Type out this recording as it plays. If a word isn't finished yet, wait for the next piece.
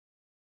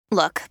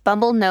Look,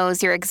 Bumble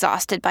knows you're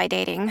exhausted by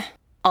dating.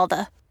 All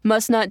the,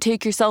 must not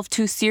take yourself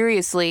too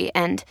seriously,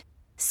 and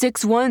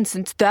 6'1"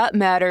 since that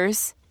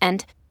matters.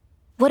 And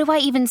what do I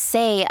even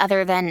say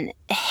other than,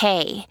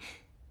 hey?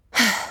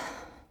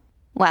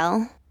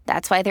 Well,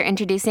 that's why they're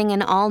introducing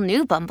an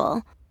all-new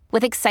Bumble,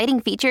 with exciting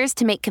features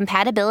to make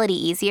compatibility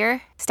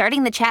easier,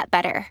 starting the chat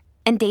better,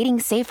 and dating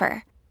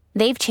safer.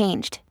 They've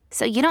changed,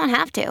 so you don't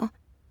have to.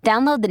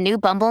 Download the new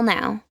Bumble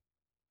now.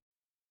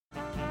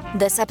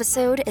 This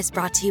episode is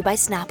brought to you by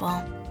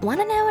Snapple. Want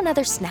to know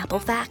another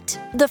Snapple fact?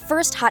 The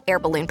first hot air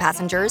balloon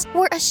passengers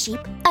were a sheep,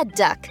 a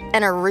duck,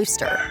 and a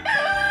rooster.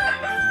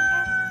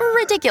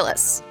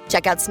 Ridiculous.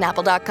 Check out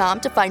Snapple.com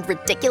to find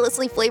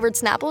ridiculously flavored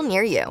Snapple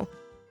near you.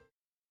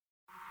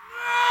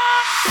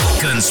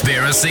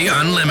 Conspiracy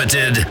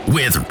Unlimited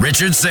with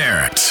Richard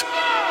Syrett.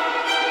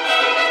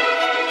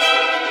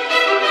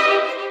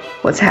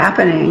 What's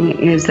happening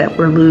is that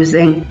we're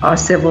losing our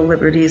civil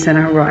liberties and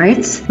our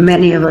rights.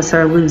 Many of us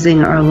are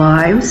losing our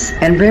lives,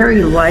 and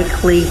very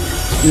likely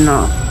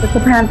not with the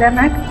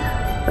pandemic,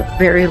 but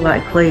very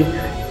likely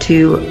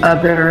to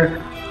other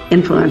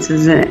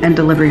influences and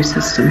delivery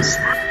systems.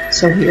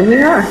 So here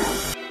we are.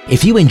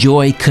 If you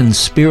enjoy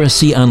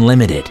Conspiracy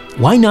Unlimited,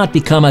 why not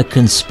become a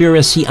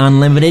Conspiracy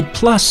Unlimited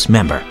Plus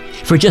member?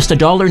 For just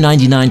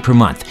 $1.99 per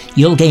month,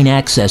 you'll gain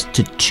access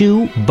to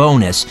 2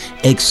 bonus,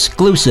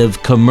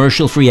 exclusive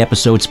commercial-free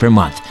episodes per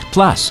month,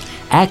 plus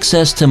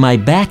access to my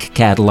back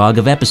catalog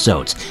of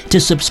episodes. To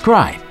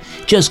subscribe,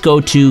 just go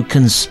to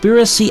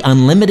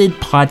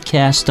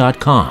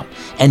conspiracyunlimitedpodcast.com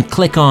and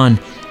click on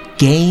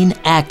Gain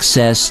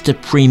Access to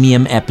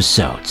Premium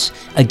Episodes.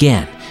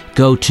 Again,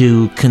 go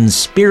to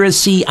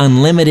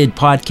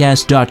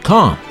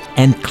conspiracyunlimitedpodcast.com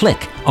and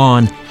click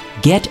on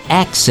Get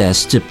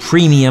Access to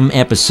Premium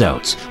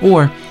Episodes,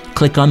 or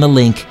click on the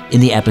link in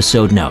the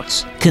episode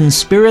notes.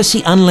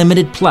 Conspiracy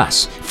Unlimited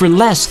Plus for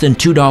less than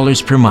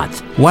 $2 per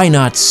month. Why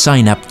not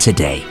sign up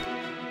today?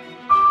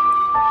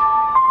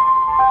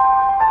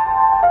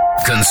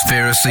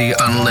 Conspiracy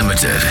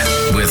Unlimited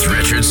with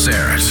Richard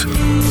Syrett.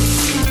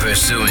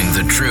 Pursuing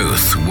the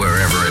truth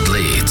wherever it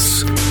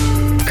leads.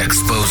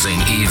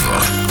 Exposing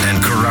evil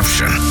and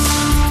corruption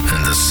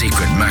and the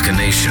secret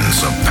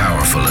machinations of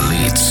powerful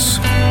elites.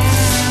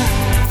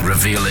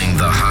 Revealing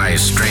the high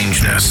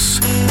strangeness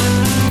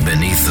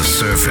beneath the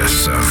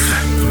surface of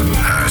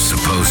our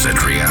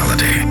supposed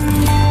reality.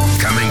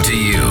 Coming to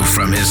you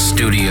from his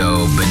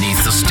studio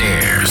beneath the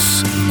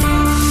stairs,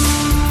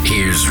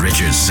 here's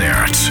Richard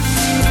Syrett.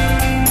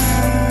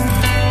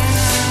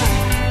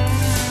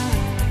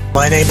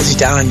 My name is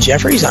Don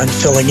Jeffries. I'm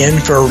filling in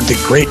for the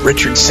great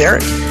Richard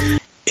Syrett.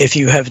 If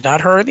you have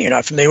not heard me, you're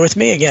not familiar with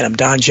me, again, I'm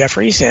Don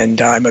Jeffries,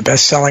 and I'm a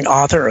best-selling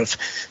author of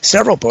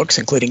several books,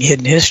 including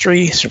Hidden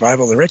History,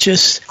 Survival of the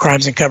Richest,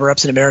 Crimes and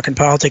Cover-Ups in American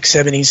Politics,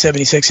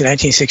 1776 and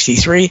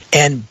 1963,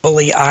 and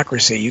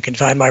Bullyocracy. You can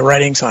find my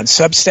writings on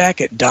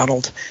Substack at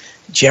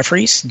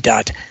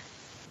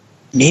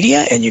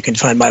donaldjeffries.media, and you can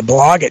find my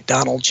blog at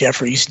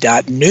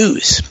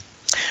donaldjeffries.news.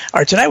 All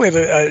right, tonight we have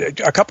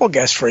a couple of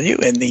guests for you.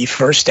 In the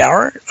first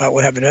hour,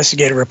 we'll have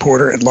investigative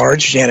reporter at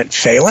large Janet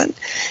Phelan.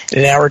 In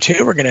an hour or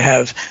two, we're going to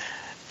have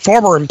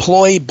former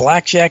employee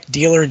blackjack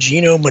dealer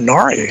Gino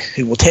Minari,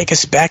 who will take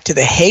us back to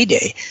the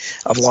heyday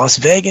of Las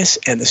Vegas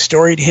and the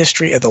storied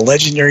history of the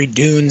legendary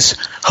Dunes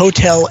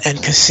Hotel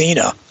and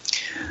Casino.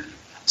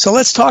 So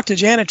let's talk to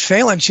Janet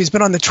Phelan. She's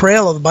been on the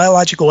trail of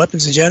biological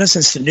weapons agenda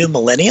since the new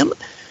millennium.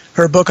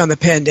 Her book on the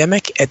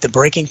pandemic, At the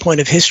Breaking Point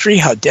of History,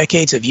 How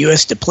Decades of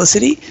U.S.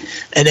 Duplicity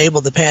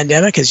Enabled the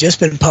Pandemic, has just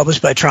been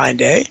published by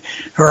TriNday.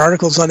 Her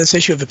articles on this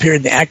issue have appeared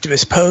in the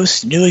Activist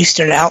Post, New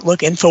Eastern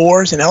Outlook,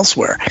 InfoWars, and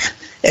elsewhere.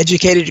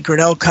 Educated at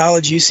Grinnell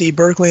College, UC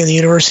Berkeley, and the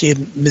University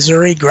of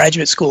Missouri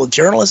Graduate School of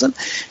Journalism,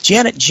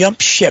 Janet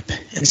jumped ship,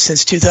 and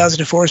since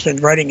 2004 has been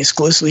writing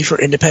exclusively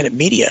for independent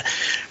media.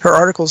 Her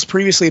articles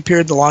previously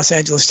appeared in the Los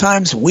Angeles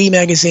Times, We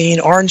Magazine,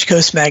 Orange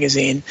Coast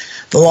Magazine,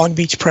 the Long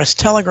Beach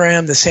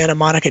Press-Telegram, the Santa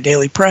Monica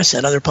Daily Press,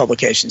 and other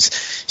publications.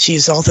 She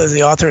is also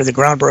the author of the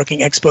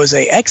groundbreaking expose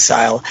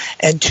Exile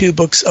and 2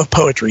 books of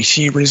poetry.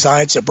 She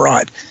resides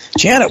abroad.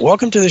 Janet,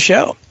 welcome to the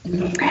show.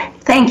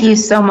 Thank you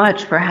so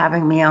much for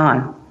having me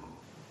on.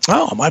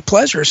 Oh, my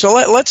pleasure. So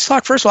let's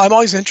talk. First of all, I'm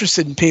always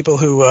interested in people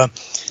who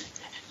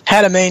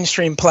had a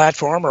mainstream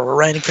platform or were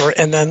writing for it,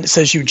 and then it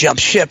says you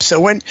jumped ship. So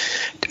when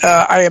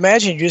I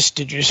imagine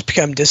did you just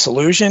become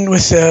disillusioned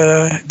with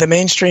the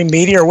mainstream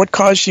media, or what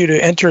caused you to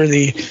enter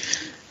the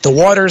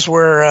waters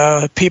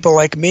where people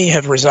like me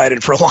have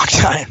resided for a long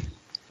time?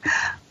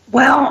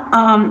 Well,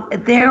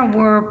 there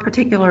were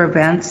particular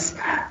events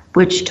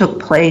which took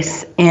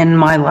place in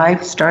my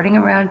life starting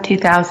around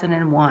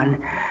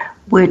 2001,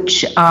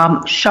 which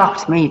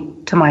shocked me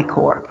to my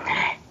core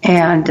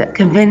and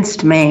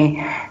convinced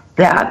me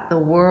that the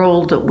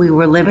world we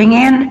were living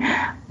in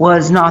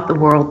was not the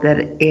world that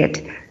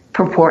it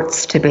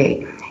purports to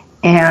be.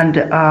 And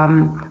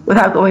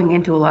without going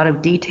into a lot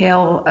of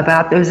detail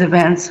about those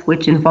events,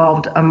 which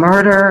involved a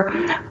murder,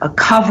 a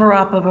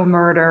cover-up of a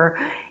murder,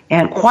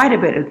 and quite a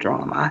bit of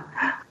drama,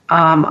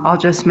 I'll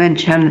just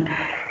mention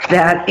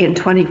that in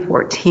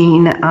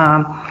 2014,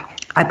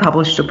 I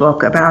published a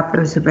book about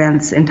those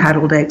events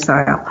entitled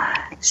Exile.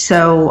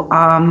 So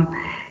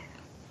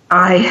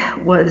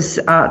I was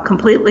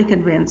completely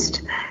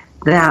convinced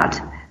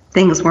that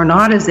things were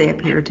not as they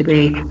appeared to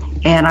be,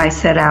 and I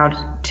set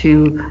out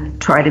to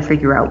try to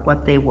figure out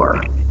what they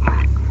were.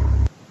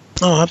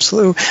 Oh,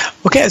 absolutely.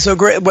 Okay, so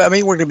great. Well, I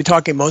mean, we're going to be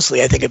talking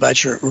mostly, I think,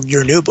 about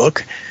your new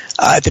book,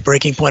 At the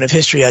Breaking Point of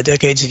History, How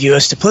Decades of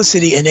U.S.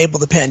 Duplicity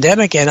Enabled the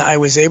Pandemic, and I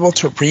was able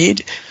to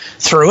read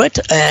through it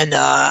and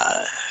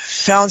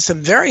found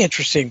some very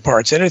interesting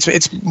parts. And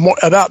it's more,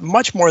 about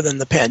much more than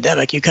the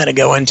pandemic. You kind of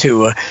go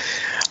into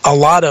a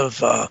lot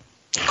of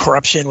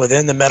corruption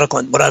within the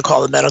medical, what I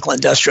call the medical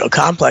industrial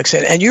complex.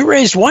 And you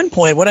raised one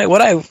point.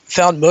 What I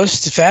found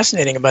most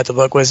fascinating about the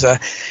book was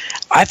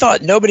I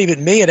thought nobody but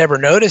me had ever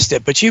noticed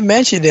it, but you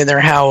mentioned in there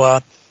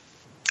how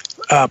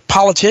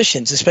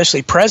politicians,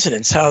 especially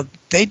presidents, how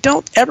they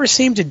don't ever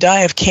seem to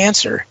die of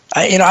cancer.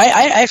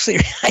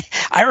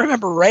 I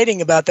remember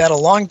writing about that a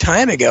long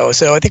time ago,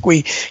 so I think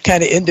we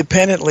kind of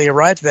independently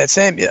arrived at that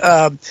same. You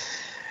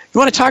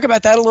want to talk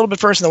about that a little bit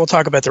first, and then we'll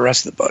talk about the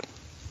rest of the book.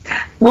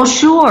 Well,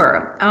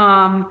 sure.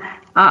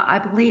 I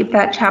believe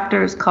that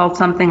chapter is called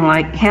something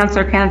like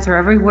Cancer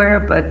Everywhere,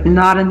 but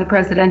not in the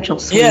presidential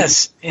suite.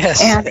 Yes.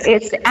 And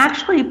it's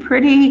actually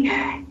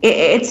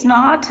it's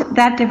not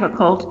that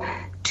difficult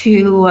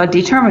to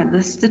determine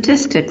the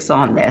statistics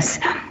on this.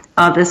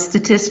 The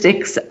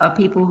statistics of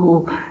people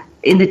who,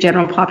 in the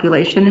general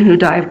population, who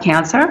die of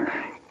cancer,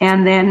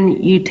 and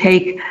then you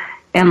take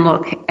and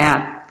look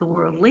at the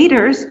world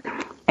leaders,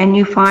 and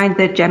you find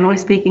that, generally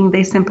speaking,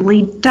 they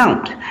simply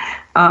don't.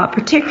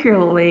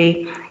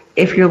 Particularly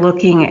if you're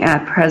looking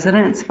at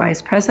presidents,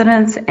 vice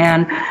presidents,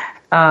 and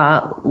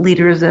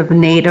leaders of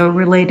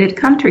NATO-related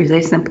countries.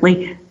 They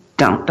simply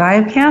don't die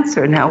of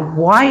cancer. Now,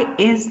 why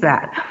is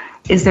that?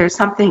 Is there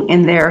something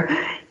in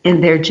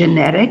their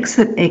genetics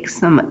that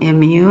makes them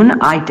immune?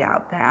 I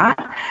doubt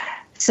that.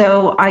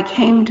 So I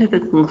came to the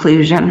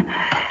conclusion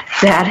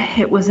that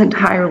it was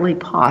entirely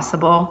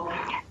possible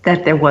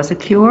that there was a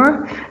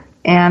cure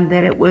and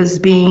that it was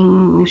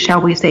being,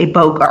 shall we say,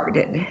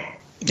 bogarted.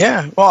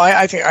 Yeah, well,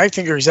 I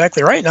think you're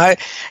exactly right, and I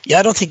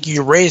don't think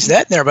you raised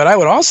that in there. But I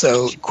would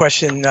also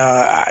question: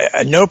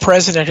 no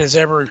president has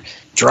ever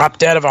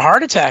dropped dead of a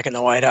heart attack in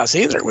the White House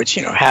either, which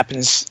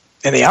happens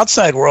in the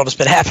outside world. Has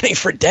been happening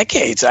for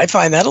decades. I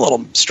find that a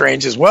little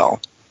strange as well.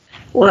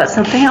 Well, that's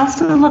something else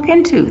to look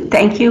into.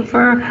 Thank you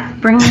for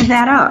bringing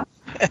that up.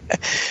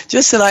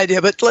 Just an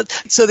idea, but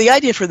so the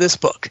idea for this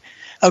book.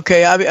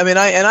 Okay,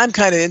 I'm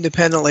kind of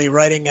independently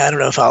writing. I don't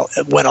know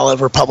when I'll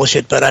ever publish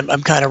it, but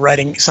I'm kind of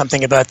writing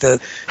something about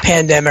the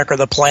pandemic or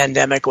the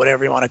plandemic,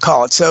 whatever you want to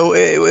call it. So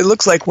it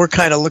looks like we're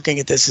kind of looking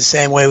at this the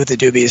same way with the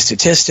dubious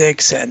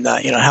statistics, and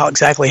how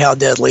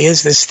deadly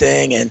is this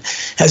thing, and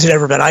has it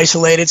ever been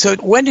isolated? So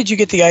when did you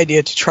get the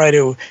idea to try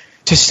to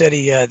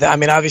study?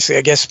 Obviously,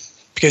 I guess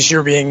because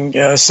you're being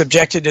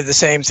subjected to the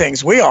same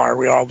things we are.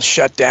 We're all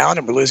shut down,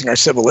 and we're losing our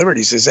civil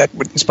liberties. Is that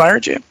what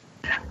inspired you?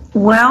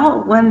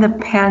 Well, when the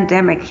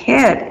pandemic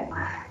hit,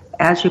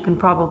 as you can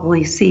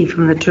probably see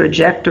from the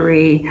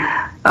trajectory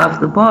of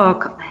the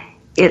book,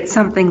 it's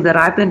something that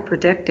I've been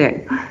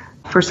predicting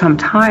for some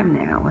time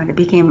now, and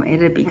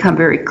it had become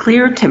very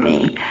clear to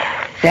me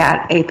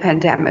that a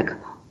pandemic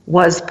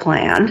was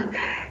planned,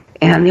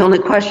 and the only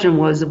question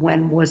was,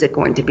 when was it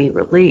going to be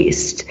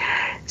released?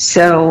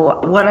 So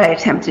what I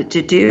attempted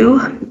to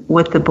do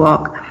with the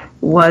book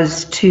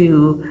was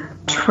to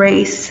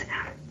trace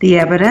the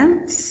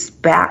evidence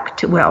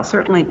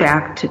certainly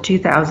back to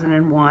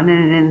 2001,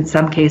 and in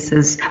some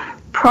cases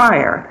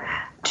prior,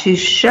 to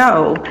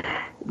show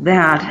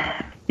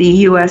that the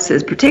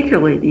U.S.'s,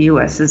 particularly the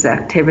U.S.'s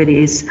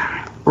activities,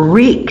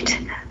 reeked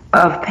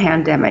of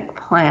pandemic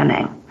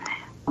planning.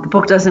 The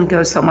book doesn't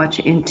go so much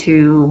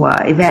into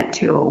Event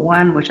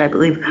 201, which I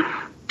believe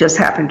just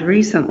happened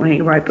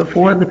recently, right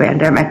before the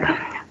pandemic,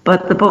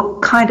 but the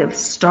book kind of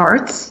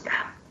starts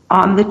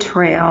on the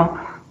trail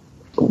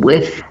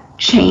with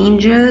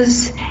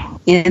changes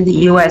in the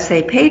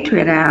USA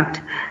Patriot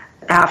Act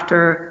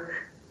after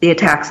the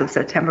attacks of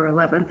September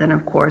 11th and,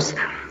 of course,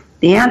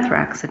 the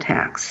anthrax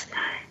attacks.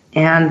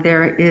 And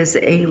there is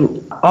a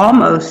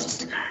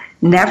almost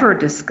never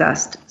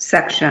discussed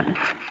section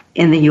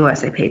in the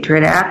USA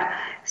Patriot Act,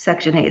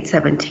 Section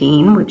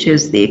 817, which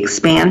is the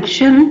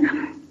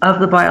expansion of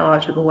the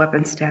biological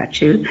weapons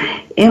statute,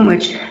 in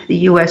which the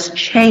U.S.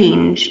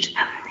 changed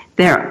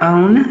their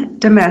own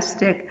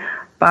domestic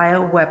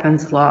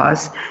bioweapons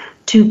laws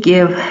to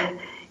give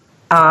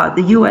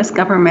the U.S.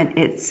 government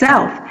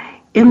itself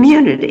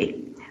immunity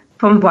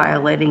from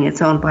violating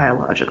its own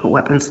biological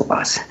weapons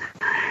laws.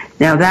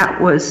 Now,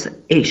 that was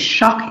a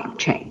shocking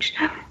change,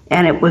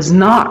 and it was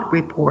not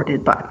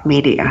reported by the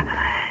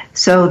media.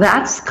 So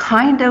that's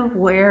kind of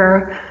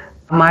where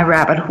my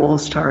rabbit hole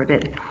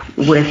started,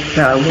 with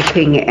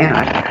looking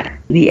at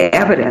the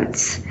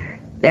evidence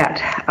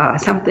that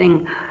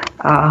something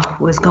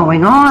was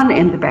going on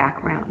in the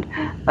background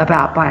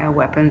about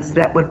bioweapons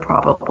that would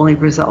probably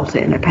result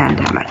in a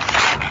pandemic.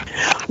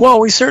 Well,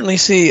 we certainly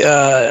see,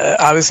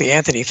 obviously,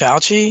 Anthony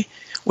Fauci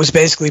was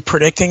basically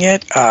predicting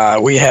it.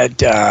 We had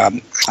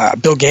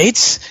Bill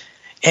Gates,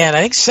 and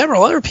I think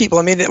several other people.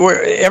 I mean,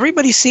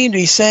 everybody seemed to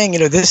be saying,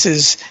 this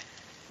is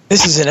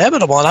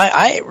inevitable. And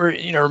I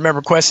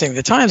remember questioning at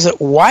the Times that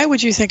why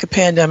would you think a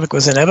pandemic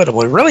was inevitable?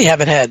 We really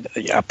haven't had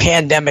a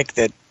pandemic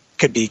that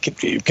could be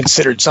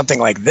considered something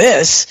like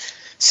this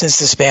since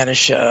the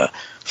Spanish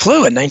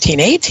flu in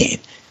 1918.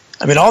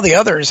 I mean, all the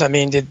others. I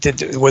mean,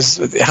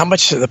 was how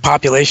much of the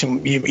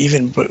population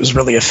even was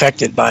really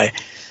affected by?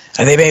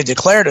 And they may have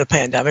declared a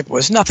pandemic.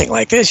 Was nothing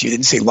like this. You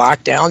didn't see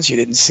lockdowns. You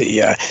didn't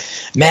see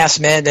mass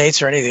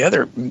mandates or any of the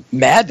other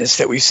madness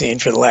that we've seen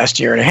for the last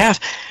year and a half.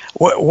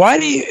 Why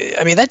do you?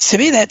 I mean, to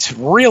me, that's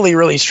really,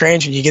 really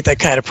strange when you get that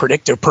kind of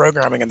predictive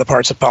programming in the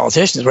parts of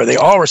politicians where they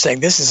all were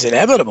saying this is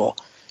inevitable.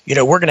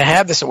 We're going to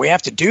have this and we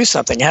have to do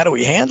something. How do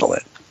we handle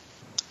it?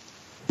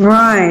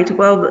 Right.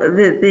 Well,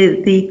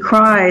 the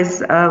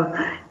cries of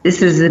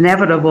this is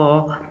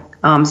inevitable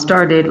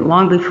started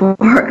long before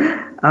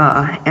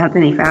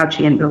Anthony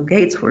Fauci and Bill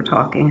Gates were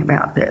talking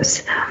about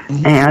this.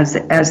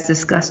 As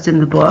discussed in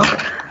the book,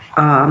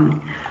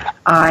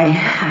 I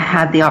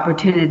had the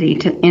opportunity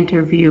to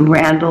interview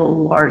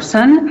Randall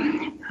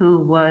Larson, who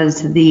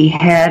was the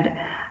head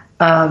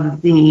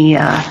of the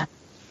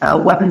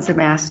Weapons of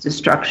Mass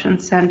Destruction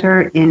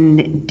Center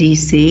in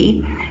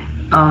D.C.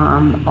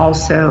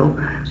 Also,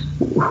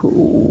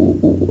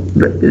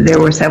 there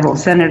were several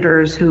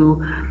senators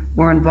who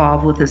were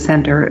involved with the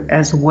center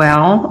as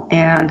well,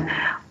 and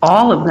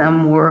all of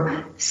them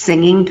were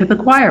singing to the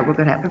choir, we're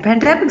going to have a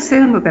pandemic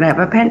soon, we're going to have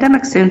a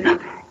pandemic soon.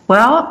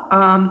 Well,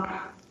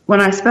 when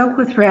I spoke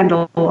with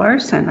Randall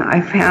Larson, I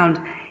found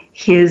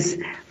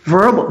his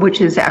verbal,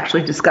 which is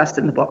actually discussed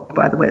in the book,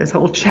 by the way, this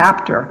whole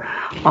chapter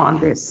on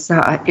this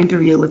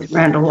interview with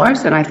Randall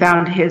Larson, I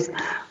found his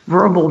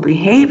verbal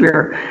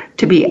behavior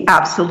to be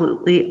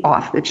absolutely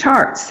off the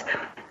charts.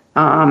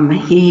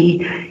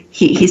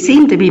 He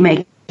seemed to be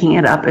making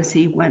it up as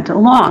he went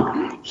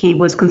along. He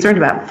was concerned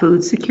about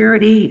food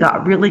security. He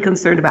got really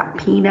concerned about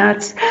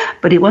peanuts,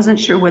 but he wasn't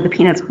sure where the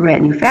peanuts were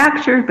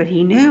manufactured, but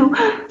he knew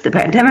the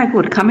pandemic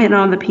would come in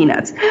on the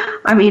peanuts.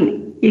 I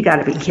mean, you got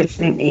to be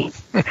kidding me.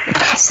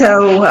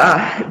 So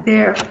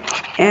there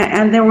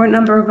were a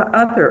number of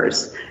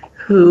others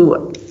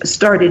who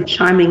started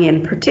chiming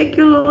in,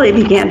 particularly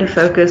began to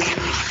focus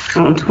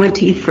on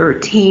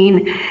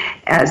 2013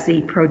 as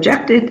the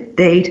projected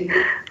date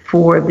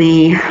for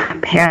the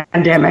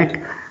pandemic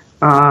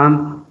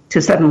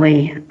to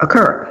suddenly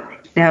occur.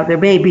 Now, there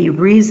may be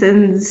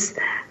reasons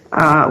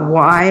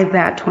why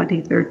that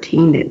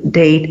 2013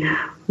 date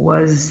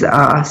was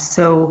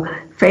so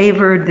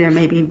favored. There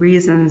may be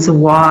reasons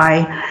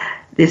why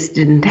this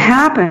didn't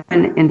happen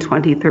in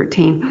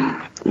 2013,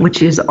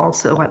 which is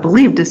also, I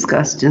believe,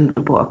 discussed in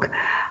the book.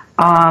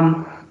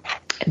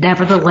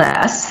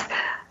 Nevertheless,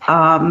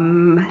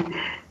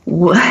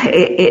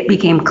 it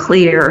became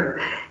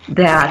clear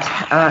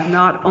that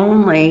not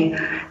only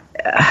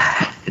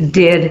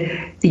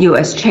did the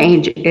U.S.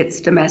 change its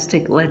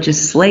domestic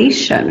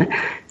legislation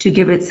to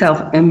give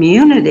itself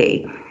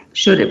immunity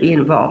should it be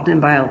involved in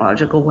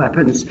biological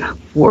weapons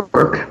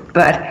work,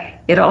 but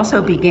it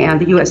also the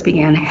U.S.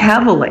 began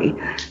heavily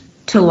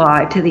to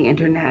lie to the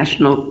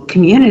international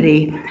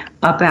community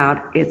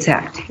about its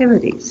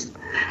activities.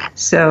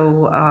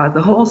 So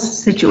the whole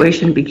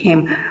situation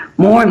became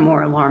more and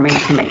more alarming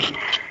to me.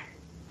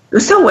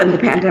 So when the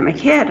pandemic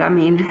hit, I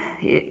mean,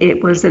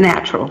 it was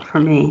natural for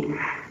me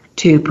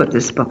to put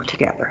this book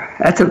together.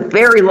 That's a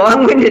very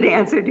long-winded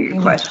answer to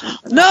your question.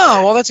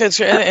 No, well, that's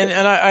and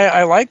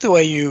I like the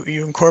way you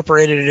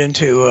incorporated it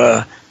into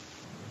a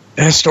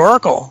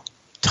historical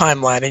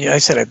timeline. And I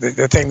said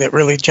the thing that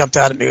really jumped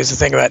out at me was the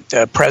thing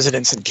about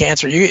presidents and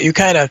cancer. You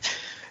kind of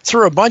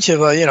threw a bunch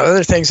of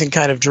other things and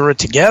kind of drew it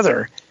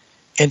together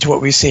into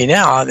what we see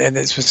now. And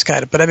this was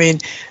kind of, but I mean,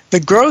 the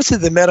growth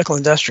of the medical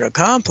industrial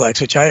complex,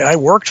 which I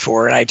worked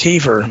for in IT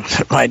for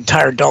my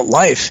entire adult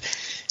life,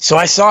 so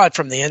I saw it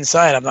from the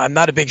inside. I'm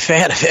not a big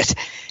fan of it,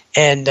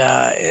 and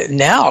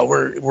now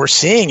we're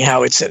seeing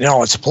how it's in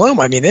all its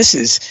bloom. I mean, this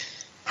is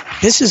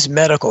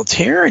medical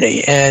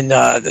tyranny, and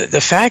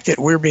the fact that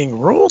we're being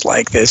ruled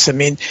like this. I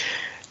mean,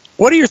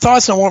 what are your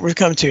thoughts on what we've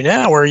come to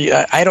now?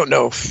 Where I don't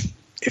know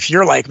if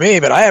you're like me,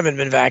 but I haven't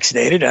been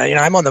vaccinated.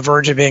 I'm on the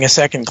verge of being a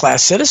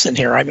second-class citizen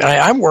here.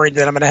 I'm worried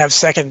that I'm going to have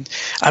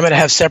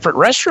separate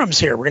restrooms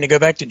here. We're going to go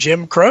back to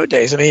Jim Crow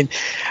days. I mean,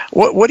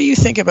 what do you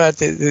think about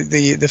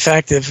the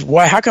fact of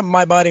why? How come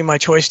my body, my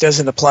choice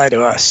doesn't apply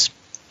to us?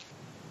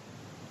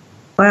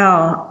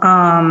 Well,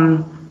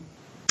 I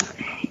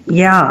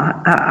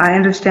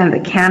understand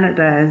that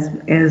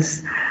Canada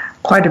is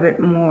quite a bit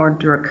more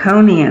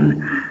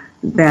draconian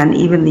than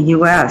even the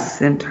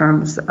U.S. in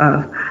terms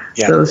of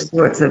those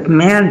sorts of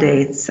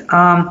mandates.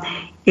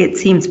 It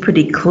seems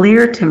pretty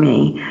clear to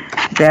me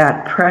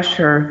that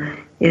pressure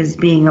is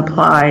being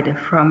applied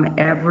from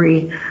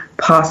every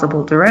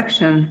possible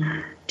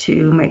direction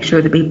to make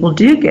sure that people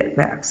do get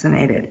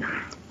vaccinated.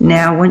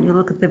 Now, when you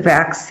look at the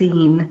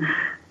vaccine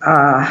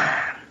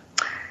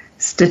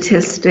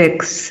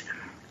statistics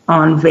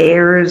on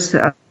VAERS,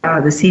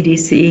 the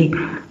CDC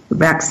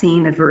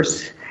vaccine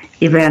adverse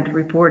event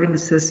reporting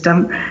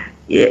system,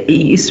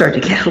 you start to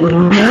get a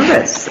little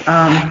nervous.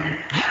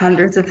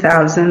 Hundreds of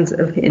thousands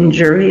of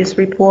injuries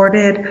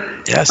reported.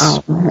 Yes.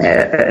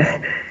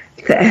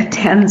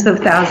 Tens of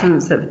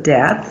thousands of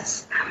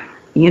deaths.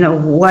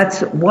 What's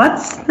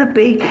the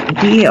big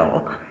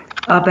deal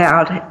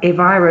about a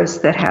virus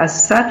that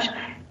has such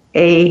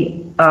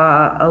a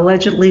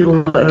allegedly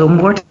low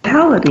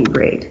mortality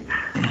rate?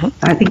 Mm-hmm.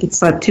 I think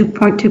it's like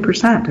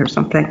 2.2% or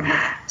something.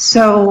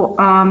 So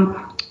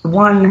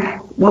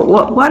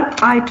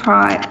what I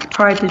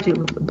tried to do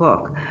with the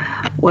book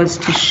was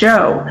to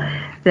show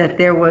that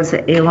there was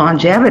a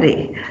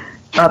longevity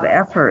of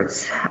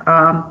efforts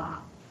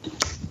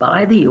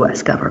by the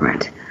U.S.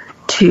 government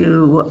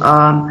to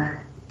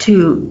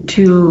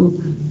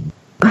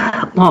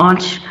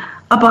launch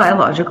a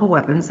biological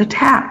weapons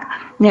attack.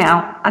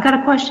 Now, I got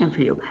a question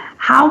for you.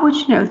 How would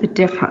you know the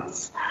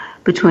difference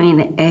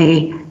between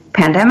a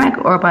pandemic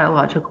or a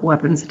biological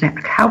weapons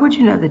attack? How would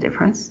you know the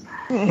difference?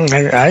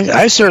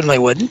 I certainly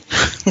wouldn't.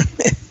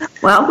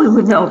 Well, we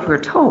would know if we're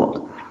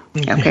told.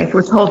 Okay, if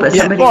we're told that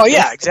somebody... Well,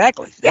 yeah,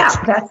 exactly. That's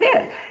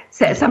it.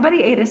 So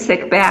somebody ate a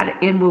sick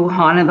bat in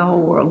Wuhan and the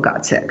whole world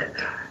got sick.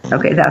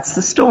 Okay, that's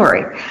the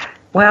story.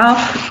 Well,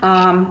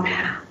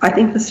 I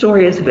think the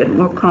story is a bit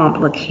more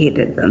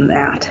complicated than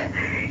that.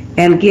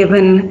 And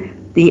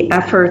given the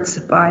efforts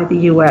by the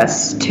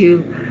U.S.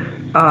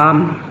 to,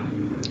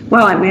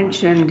 I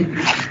mentioned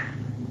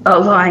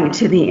lying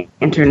to the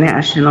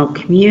international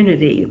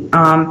community.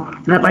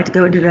 And I'd like to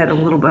go into that a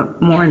little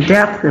bit more in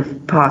depth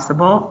if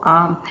possible.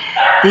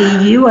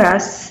 The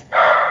U.S.,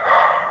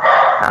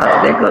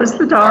 there goes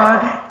the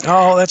dog.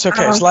 Oh, that's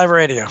okay. It's live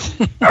radio.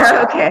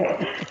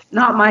 Okay.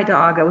 Not my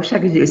dog. I wish I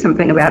could do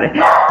something about it.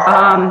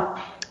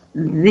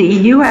 The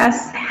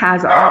U.S.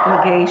 has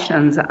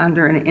obligations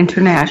under an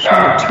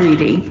international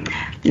treaty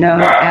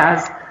known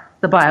as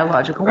the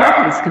Biological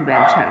Weapons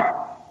Convention.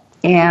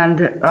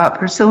 And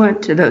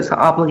pursuant to those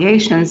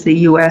obligations, the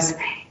U.S.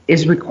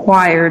 is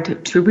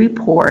required to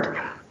report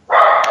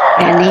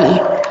any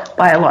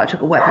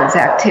biological weapons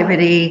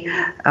activity,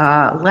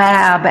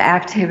 lab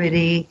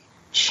activity,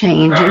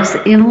 changes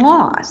in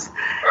laws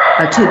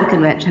to the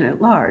convention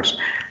at large.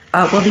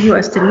 Well, the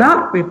U.S. did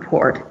not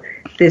report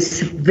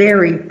this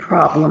very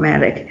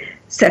problematic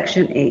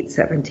Section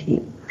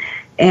 817.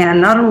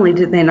 And not only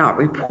did they not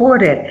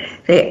report it,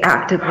 they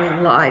actively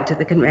lied to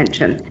the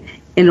convention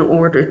in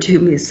order to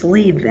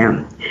mislead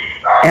them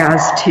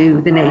as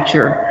to the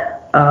nature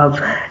of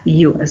the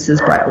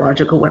U.S.'s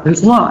biological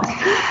weapons laws.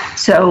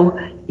 So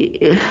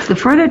the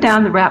further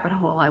down the rabbit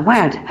hole I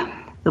went,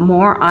 the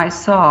more I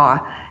saw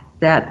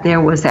that there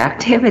was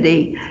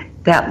activity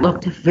that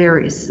looked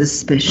very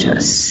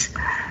suspicious.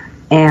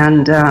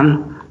 And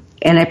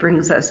it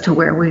brings us to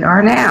where we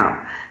are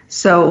now.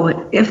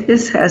 So if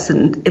this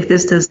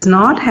does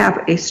not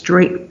have a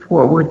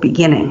straightforward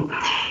beginning,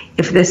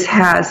 if this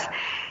has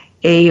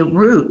a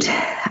root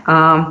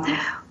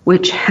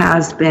which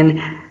has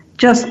been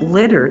just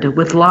littered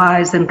with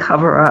lies and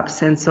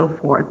cover-ups and so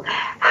forth,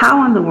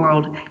 how in the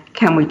world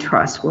can we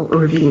trust what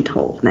we're being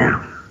told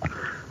now?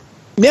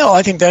 No,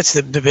 I think that's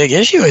the big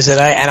issue. Is that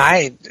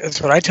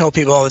that's what I tell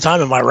people all the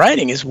time in my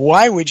writing is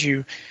why would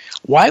you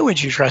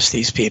trust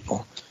these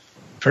people?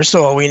 First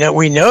of all,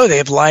 we know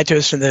they've lied to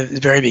us from the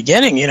very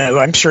beginning.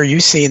 I'm sure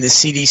you've seen the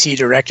CDC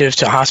directive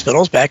to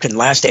hospitals back in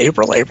last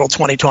April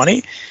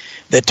 2020,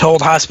 that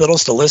told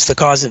hospitals to list the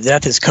cause of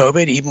death as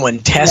COVID, even when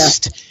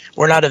tests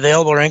were not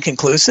available or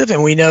inconclusive.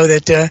 And we know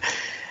that the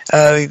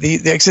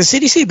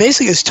CDC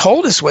basically has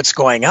told us what's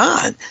going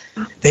on.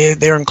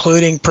 They're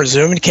including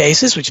presumed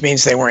cases, which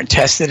means they weren't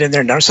tested in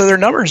their numbers, so their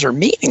numbers are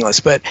meaningless.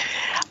 But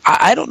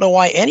I don't know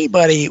why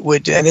anybody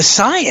would. And the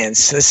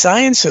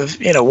science of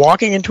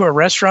walking into a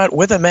restaurant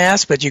with a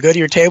mask, but you go to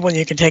your table and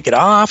you can take it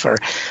off, or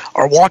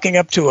walking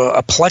up to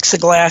a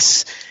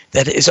plexiglass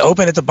that is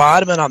open at the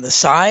bottom and on the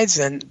sides,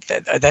 and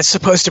that's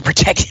supposed to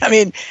protect. I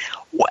mean,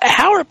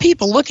 how are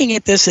people looking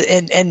at this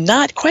and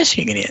not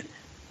questioning it?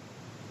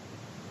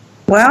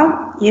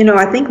 Well,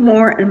 I think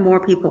more and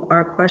more people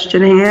are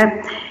questioning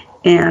it,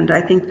 and I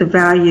think the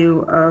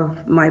value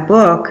of my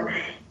book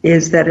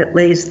is that it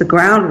lays the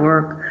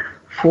groundwork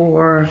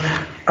for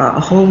a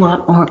whole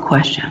lot more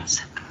questions.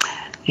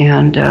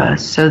 And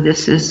so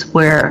this is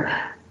where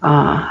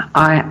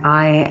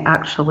I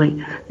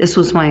actually, this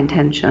was my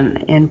intention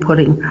in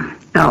putting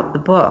out the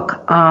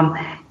book.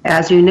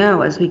 As you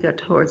know, as we get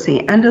towards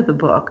the end of the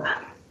book,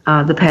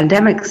 the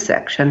pandemic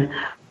section,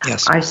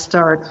 yes, I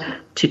start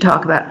to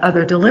talk about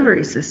other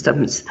delivery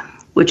systems,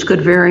 which could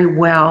very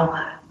well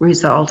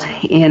result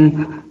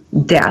in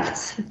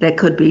deaths that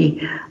could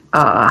be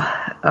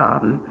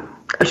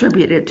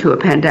attributed to a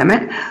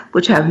pandemic,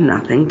 which have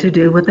nothing to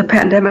do with the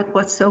pandemic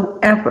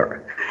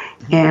whatsoever.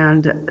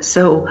 And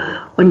so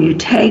when you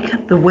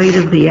take the weight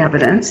of the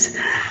evidence,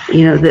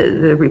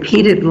 the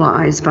repeated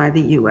lies by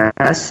the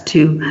U.S.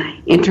 to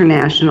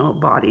international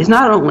bodies,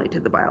 not only to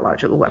the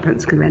Biological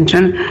Weapons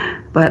Convention,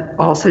 but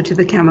also to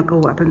the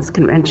Chemical Weapons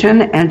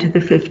Convention and to the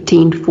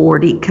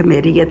 1540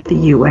 Committee at the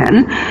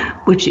UN,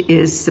 which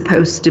is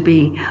supposed to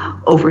be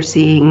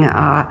overseeing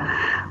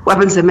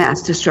weapons of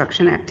mass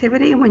destruction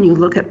activity. When you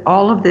look at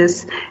all of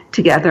this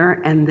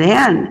together, and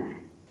then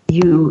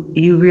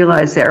you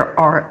realize there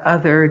are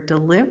other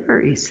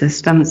delivery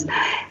systems,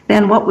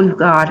 then what we've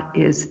got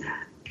is,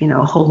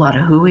 a whole lot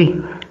of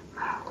hooey.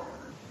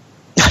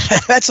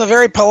 That's a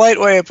very polite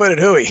way of putting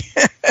it, hooey.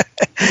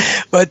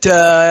 But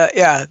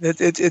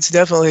it's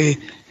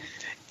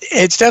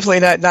definitely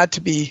not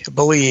to be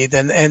believed.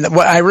 And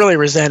what I really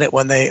resent it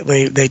when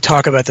they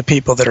talk about the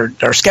people that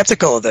are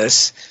skeptical of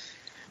this,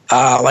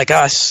 like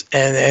us,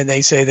 and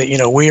they say that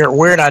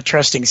we're not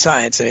trusting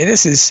science. I mean,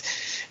 this is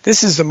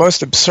the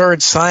most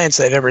absurd science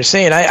I've ever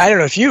seen. I don't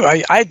know if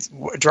I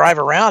drive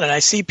around and I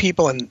see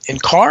people in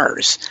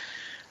cars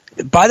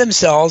by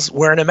themselves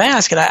wearing a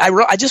mask, and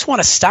I just want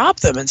to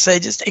stop them and say,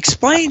 just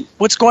explain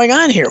what's going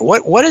on here.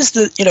 What is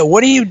the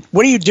what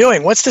are you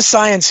doing? What's the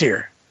science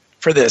here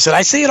for this? And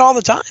I see it all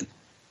the time.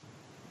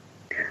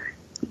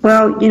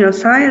 Well,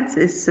 science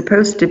is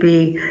supposed to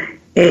be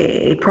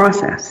a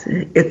process.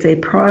 It's a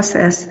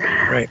process,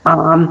 right,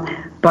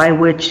 by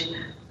which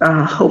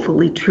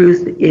hopefully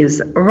truth is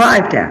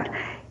arrived at.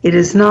 It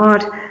is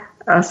not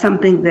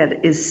something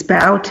that is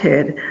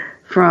spouted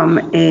from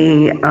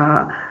an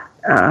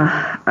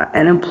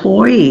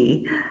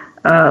employee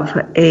of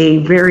a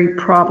very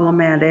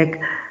problematic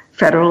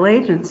federal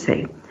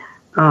agency.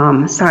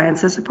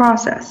 Science is a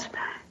process.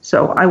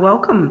 So I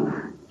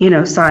welcome,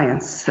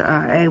 science.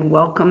 I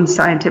welcome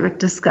scientific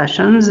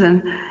discussions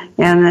and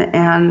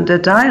a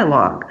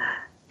dialogue.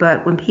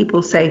 But when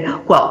people say,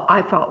 well,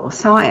 I follow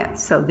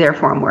science, so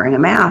therefore I'm wearing a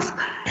mask,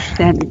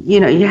 then,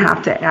 you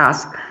have to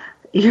ask,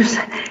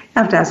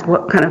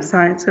 what kind of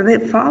science are they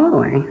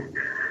following?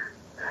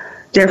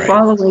 They're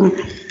following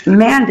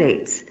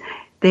mandates.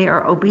 They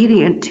are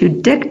obedient to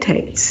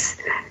dictates.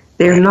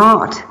 They're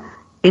not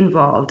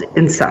involved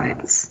in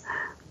science.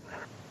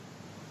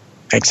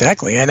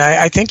 Exactly. And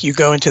I think you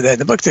go into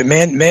the book that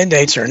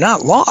mandates are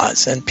not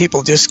laws, and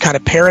people just kind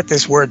of parrot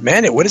this word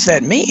mandate. What does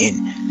that mean?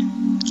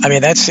 I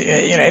mean, that's,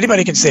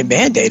 anybody can say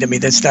mandate. I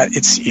mean, that's not,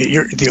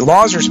 the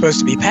laws are supposed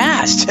to be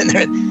passed,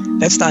 and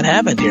that's not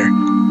happened here.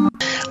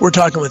 We're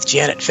talking with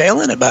Janet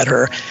Phelan about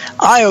her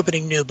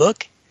eye-opening new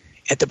book,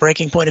 At the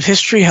Breaking Point of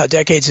History, How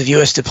Decades of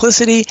U.S.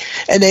 Duplicity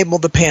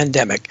Enabled the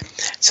Pandemic.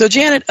 So,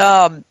 Janet,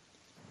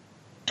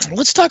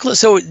 let's talk.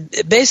 So,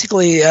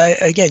 basically,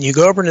 again, you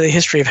go over into the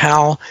history of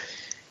how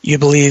you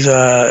believe.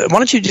 Why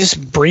don't you just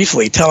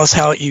briefly tell us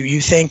how you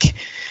think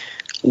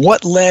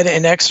what led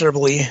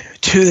inexorably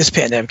to this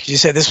pandemic? Because you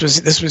said this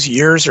was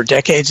years or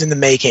decades in the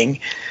making.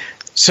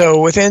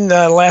 So, within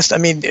the last,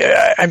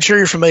 I'm sure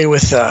you're familiar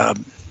with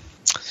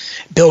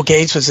Bill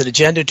Gates. Was it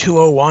Agenda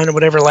 201 or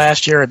whatever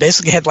last year? It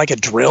basically had like a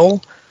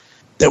drill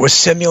that was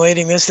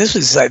simulating this. This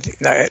was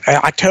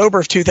October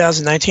of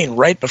 2019,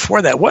 right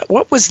before that.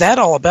 What was that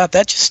all about?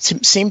 That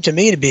just seemed to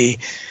me to be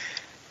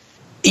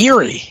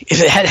eerie.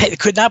 If it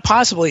could not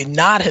possibly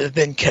not have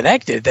been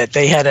connected, that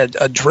they had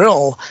a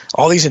drill,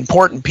 all these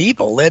important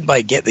people led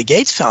by the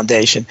Gates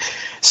Foundation,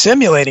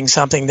 simulating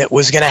something that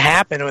was going to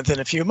happen within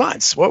a few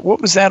months. What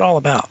was that all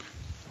about?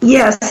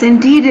 Yes,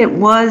 indeed, it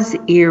was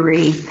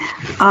eerie.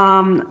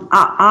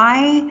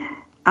 I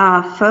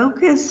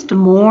focused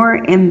more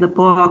in the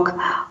book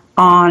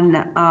on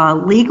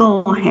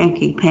legal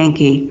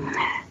hanky-panky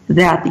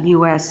that the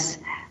U.S.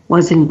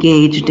 was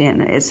engaged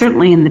in,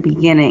 certainly in the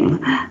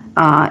beginning,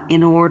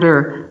 in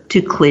order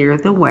to clear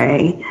the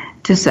way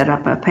to set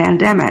up a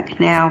pandemic.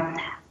 Now,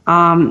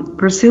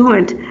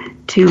 pursuant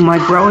to my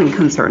growing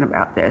concern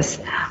about this,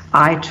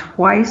 I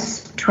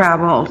twice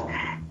traveled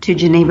to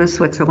Geneva,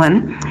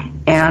 Switzerland,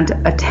 and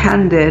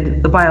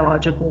attended the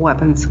Biological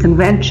Weapons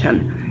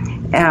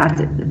Convention at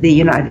the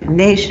United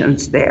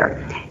Nations there.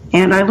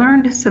 And I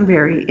learned some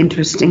very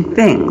interesting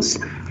things.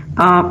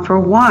 For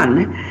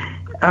one,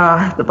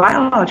 the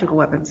Biological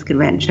Weapons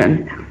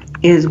Convention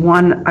is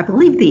I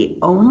believe the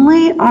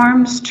only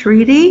arms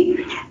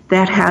treaty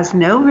that has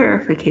no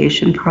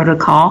verification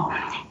protocol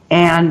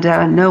and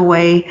no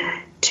way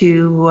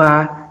to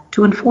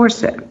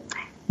enforce it.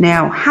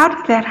 Now, how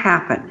did that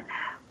happen?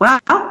 Well,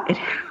 it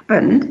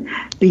happened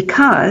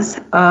because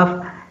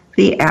of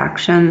the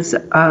actions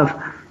of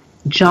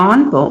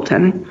John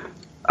Bolton,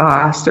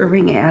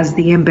 serving as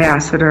the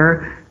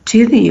ambassador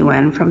to the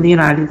UN from the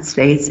United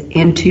States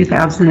in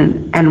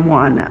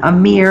 2001, a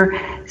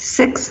mere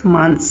 6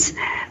 months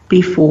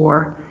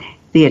before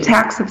the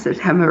attacks of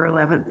September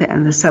 11th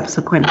and the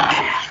subsequent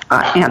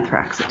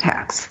anthrax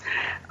attacks.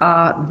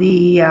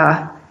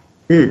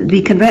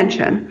 The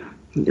convention,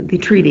 the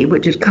treaty,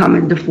 which had come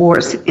into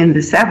force in the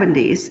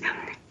 70s,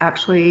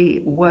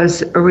 actually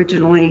was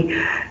originally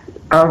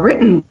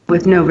written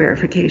with no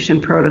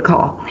verification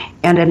protocol,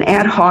 and an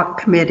ad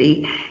hoc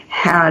committee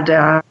had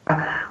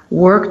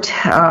worked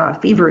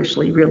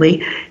feverishly,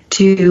 really,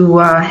 to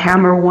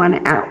hammer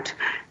one out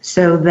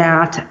so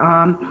that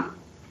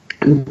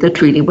the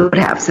treaty would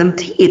have some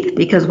teeth,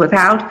 because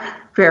without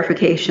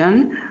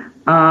verification,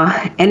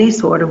 any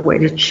sort of way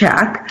to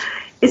check,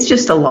 it's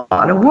just a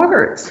lot of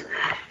words.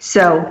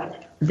 So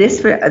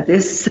this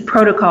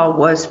protocol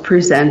was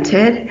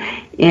presented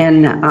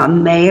in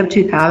May of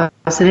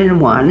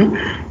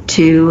 2001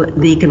 to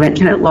the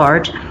convention at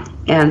large,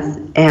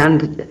 and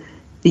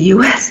the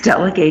U.S.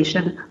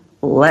 delegation,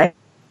 led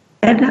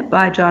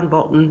by John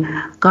Bolton,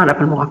 got up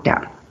and walked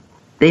out.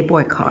 They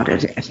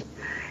boycotted it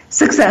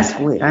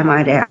successfully, I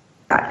might add.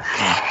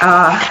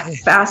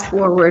 Fast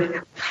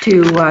forward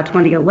to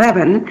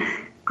 2011,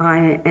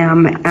 I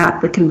am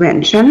at the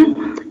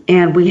convention,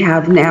 and we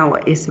have now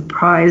a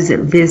surprise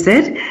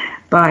visit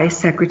by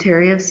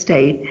Secretary of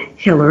State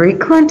Hillary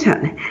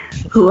Clinton,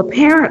 who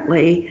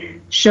apparently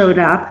showed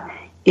up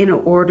in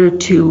order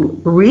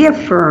to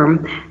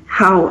reaffirm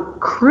how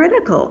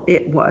critical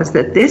it was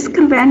that this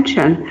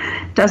convention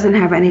doesn't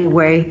have any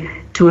way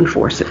to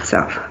enforce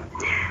itself.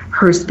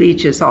 Her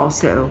speech is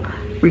also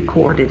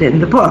recorded in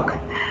the book.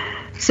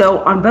 So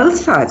on both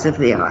sides of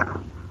the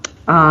aisle,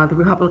 the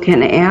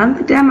Republican and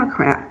the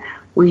Democrat,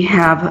 we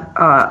have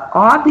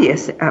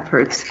obvious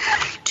efforts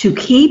to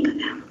keep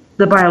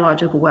the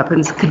Biological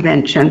Weapons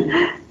Convention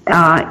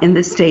in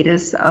the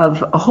status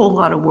of a whole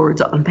lot of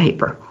words on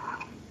paper,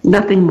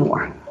 nothing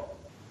more.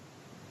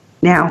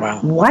 Now,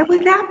 Why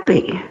would that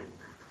be?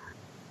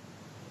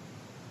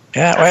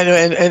 Yeah,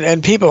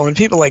 and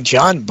people like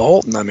John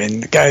Bolton, I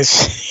mean,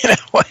 guys,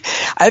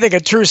 I think a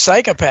true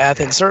psychopath,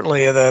 and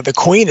certainly the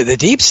queen of the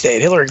deep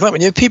state, Hillary Clinton.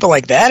 When you have people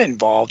like that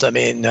involved, I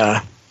mean,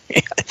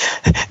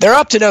 they're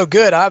up to no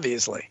good,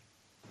 obviously.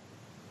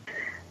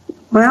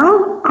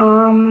 Well,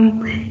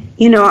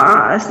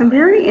 some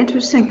very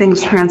interesting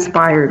things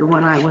transpired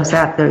when I was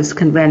at those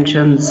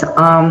conventions.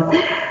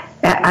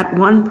 At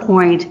one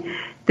point,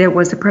 there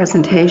was a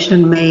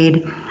presentation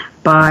made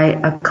by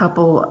a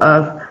couple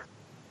of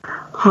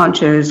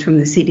honchos from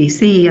the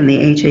CDC and the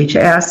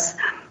HHS,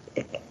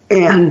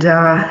 and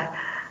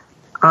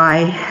I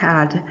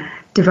had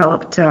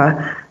developed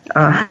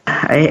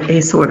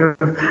a sort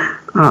of,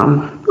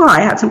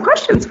 I had some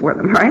questions for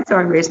them, right? So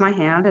I raised my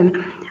hand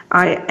and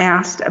I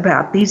asked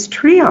about these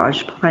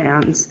triage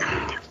plans,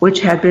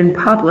 which had been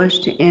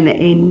published in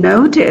a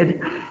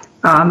noted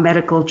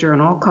medical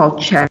journal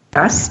called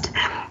CHEST,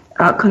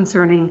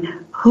 concerning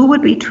who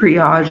would be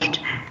triaged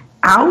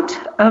out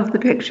of the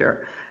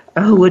picture,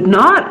 who would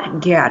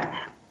not get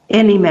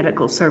any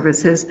medical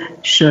services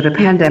should a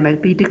pandemic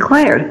be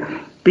declared.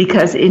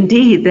 Because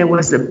indeed, there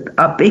was a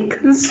big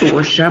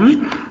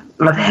consortium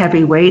of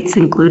heavyweights,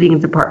 including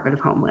the Department of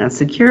Homeland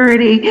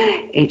Security,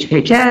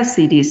 HHS,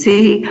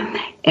 CDC,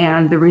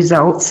 and the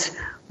results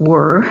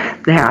were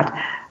that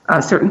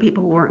certain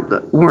people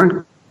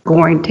weren't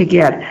going to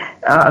get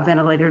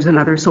ventilators and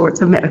other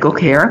sorts of medical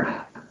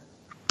care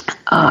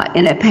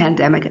in a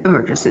pandemic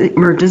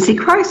emergency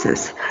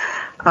crisis.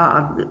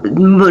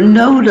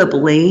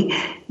 Notably,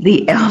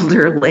 the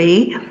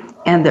elderly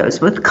and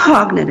those with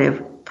cognitive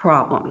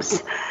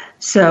problems.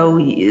 So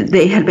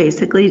they had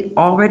basically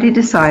already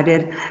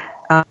decided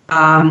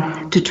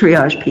to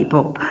triage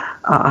people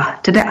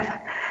to death.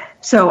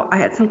 So I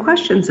had some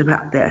questions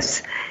about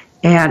this,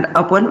 and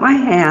up went my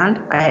hand.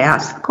 I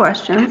asked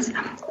questions,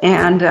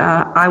 and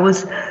I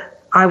was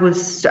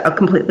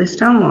completely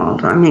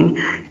stonewalled. I mean,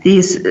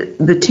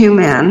 the two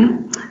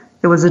men.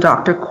 There was a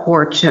Dr.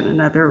 Korch and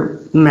another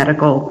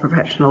medical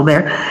professional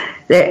there.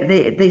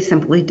 They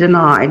simply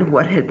denied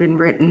what had been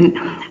written,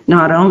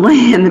 not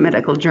only in the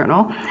medical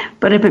journal,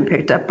 but had been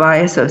picked up by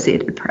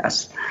Associated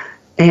Press.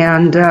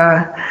 And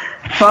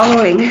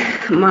following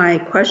my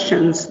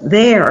questions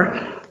there,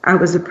 I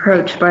was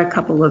approached by a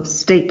couple of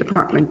State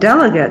Department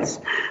delegates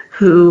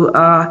who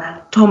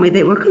told me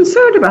they were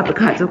concerned about the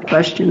kinds of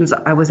questions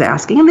I was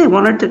asking, and they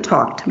wanted to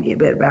talk to me a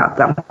bit about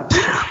them,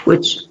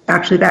 which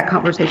actually that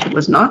conversation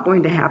was not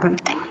going to happen,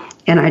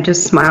 and I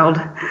just smiled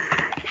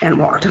and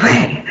walked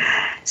away.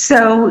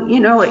 So,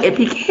 it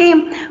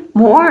became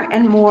more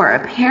and more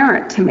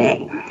apparent to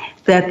me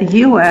that the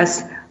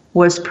U.S.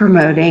 was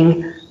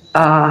promoting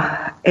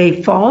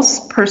a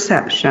false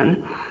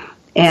perception,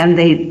 and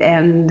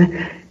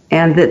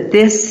that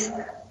this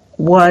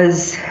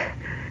was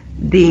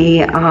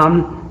the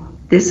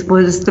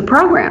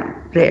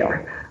program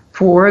there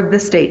for the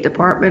State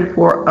Department,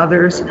 for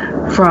others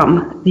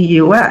from the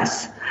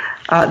U.S.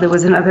 There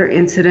was another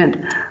incident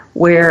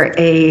where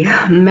a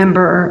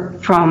member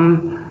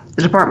from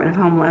the Department of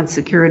Homeland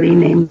Security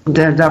named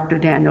Dr.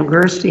 Daniel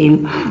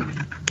Gerstein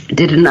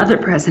did another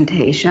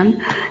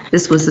presentation.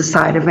 This was a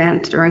side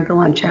event during the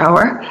lunch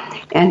hour,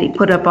 and he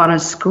put up on a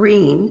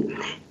screen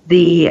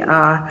the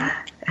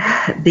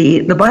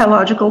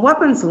biological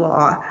weapons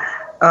law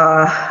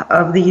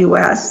of the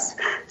U.S.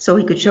 so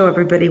he could show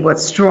everybody what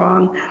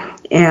strong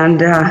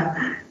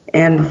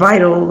and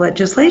vital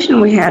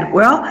legislation we had.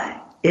 Well,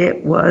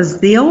 it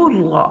was the old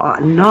law,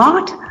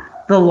 not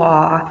the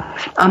law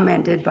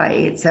amended by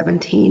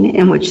 817,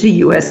 in which the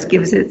U.S.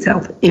 gives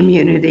itself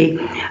immunity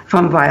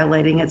from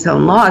violating its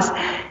own laws.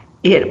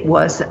 It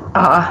was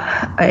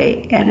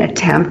an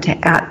attempt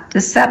at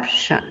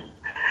deception.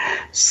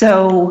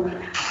 So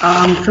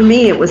for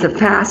me, it was a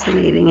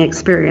fascinating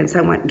experience.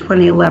 I went in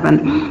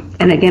 2011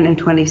 and again in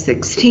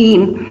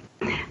 2016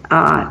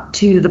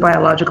 to the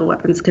Biological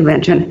Weapons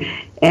Convention,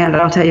 and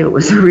I'll tell you, it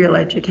was a real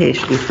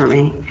education for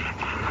me.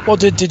 Well,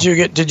 did you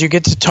get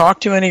to talk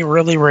to any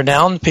really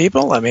renowned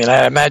people? I mean,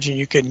 I imagine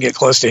you couldn't get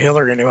close to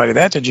Hitler or anybody like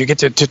that. Did you get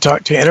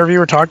to interview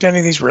or talk to any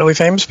of these really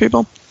famous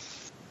people?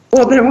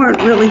 Well, there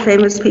weren't really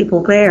famous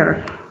people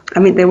there. I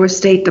mean, there were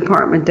State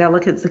Department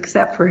delegates,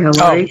 except for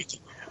Hillary.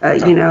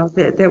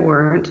 There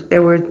weren't.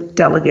 There were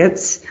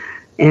delegates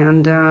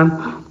and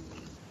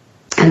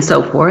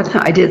so forth.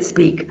 I did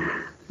speak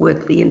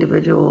with the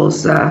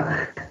individuals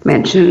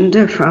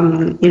mentioned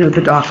from,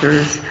 the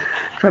doctors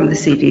from the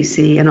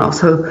CDC, and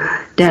also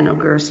Daniel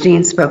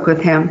Gerstein spoke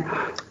with him,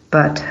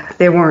 but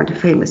there weren't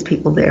famous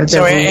people there.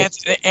 So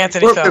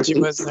Anthony Fauci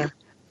was there?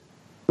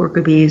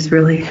 Worker bees,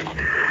 really.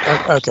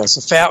 Okay,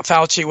 so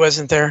Fauci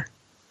wasn't there?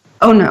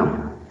 Oh,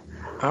 no.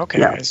 Okay,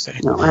 no, I see.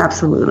 No,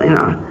 absolutely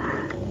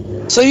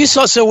not. So you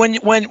saw. So when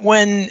we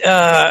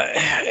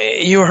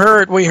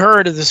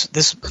heard of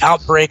this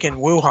outbreak in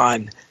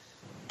Wuhan,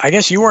 I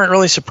guess you weren't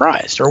really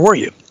surprised, or were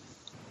you?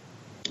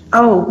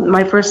 Oh,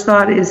 my first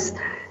thought is,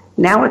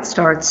 now it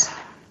starts.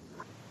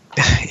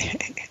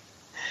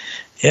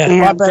 Yeah,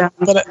 and,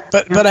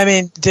 but I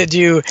mean, did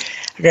you?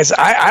 Because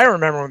I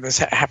remember when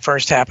this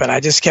first happened,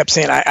 I just kept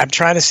saying, I'm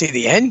trying to see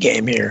the end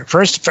game here.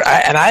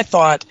 And I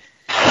thought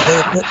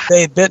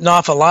they had bitten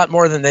off a lot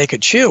more than they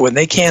could chew when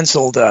they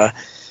canceled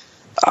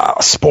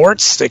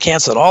sports. They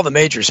canceled all the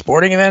major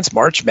sporting events,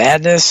 March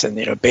Madness,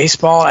 and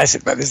baseball. I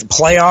said, but this is the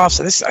playoffs.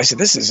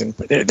 This isn't.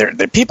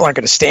 People aren't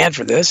going to stand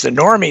for this. The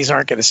normies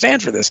aren't going to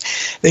stand for this.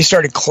 They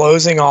started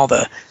closing all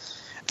the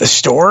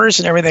stores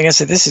and everything. I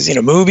said, this is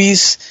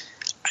movies.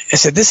 I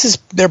said,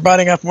 they're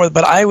butting up more.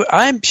 But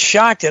I'm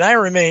shocked, and I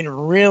remain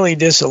really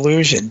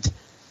disillusioned,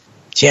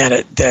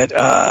 Janet,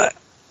 that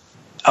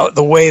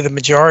the way the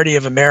majority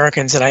of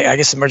Americans, and I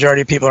guess the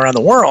majority of people around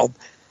the world,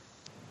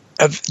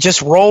 have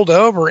just rolled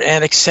over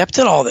and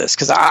accepted all this.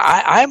 Because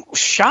I'm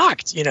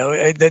shocked,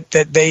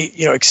 that they,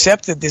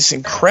 accepted this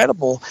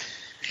incredible,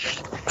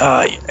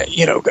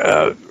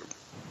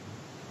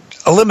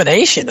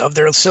 elimination of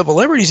their civil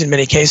liberties in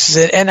many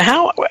cases. And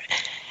how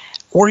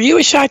were you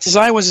as shocked as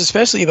I was,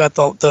 especially about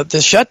the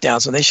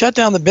shutdowns? When they shut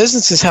down the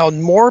businesses, how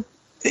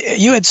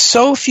you had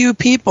so few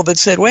people that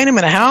said, wait a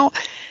minute, how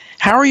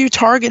are you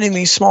targeting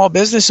these small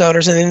business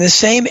owners? And in the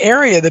same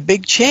area, the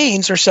big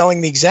chains are selling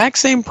the exact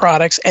same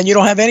products, and you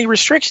don't have any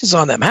restrictions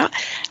on them. How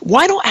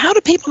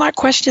do people not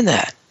question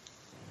that?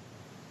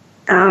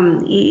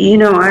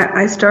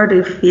 I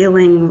started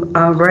feeling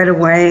right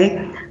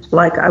away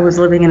like I was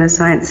living in a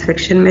science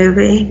fiction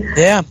movie.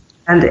 Yeah.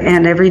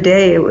 And every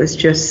day it was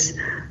just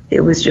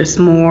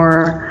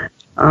more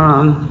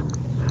of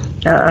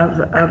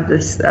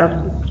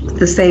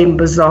the same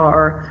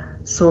bizarre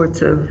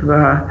sorts of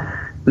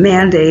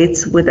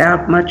mandates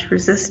without much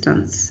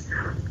resistance.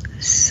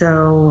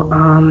 So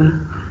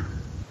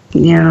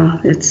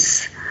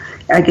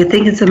I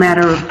think it's a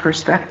matter of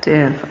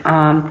perspective.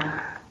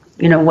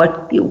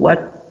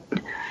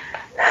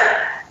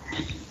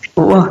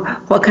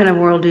 What kind of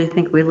world do you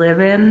think we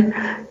live in?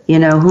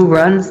 Who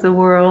runs the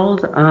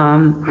world,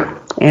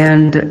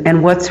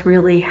 and what's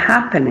really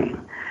happening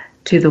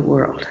to the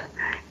world.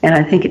 And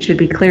I think it should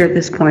be clear at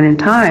this point in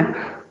time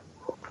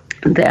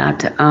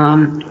that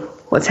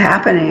what's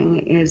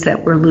happening is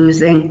that we're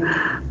losing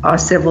our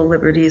civil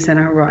liberties and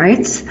our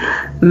rights.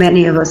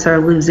 Many of us are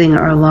losing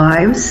our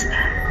lives,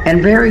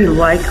 and very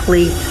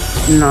likely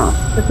not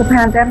with the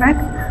pandemic,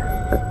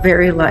 but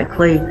very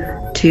likely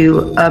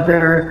to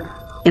other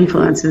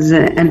influences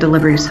and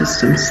delivery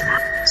systems.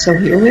 So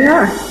here we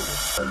are.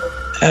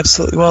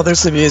 Absolutely. Well,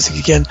 there's the music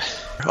again.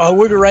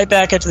 We'll be right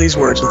back after these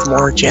words with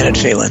more Janet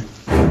Phelan.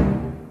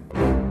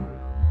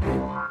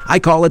 I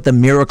call it the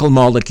miracle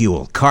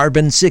molecule,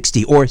 carbon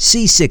 60 or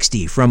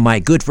C60 from my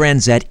good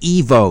friends at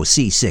Evo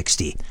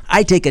C60.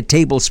 I take a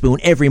tablespoon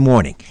every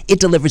morning. It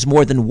delivers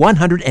more than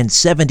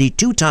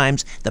 172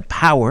 times the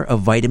power of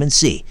vitamin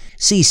C.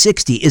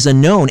 C60 is a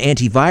known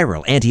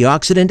antiviral,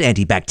 antioxidant,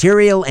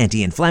 antibacterial,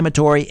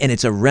 anti-inflammatory, and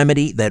it's a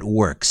remedy that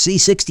works.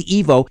 C60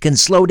 Evo can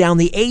slow down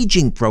the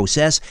aging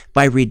process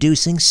by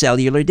reducing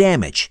cellular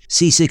damage.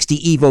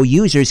 C60 Evo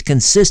users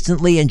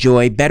consistently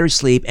enjoy better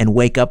sleep and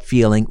wake up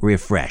feeling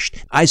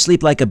refreshed. I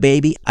sleep like a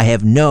baby. I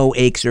have no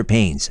aches or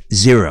pains.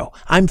 Zero.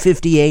 I'm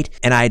 58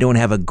 and I don't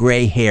have a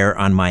gray hair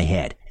on my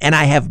head. And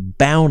I have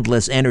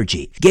boundless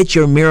energy. Get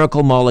your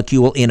miracle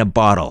molecule in a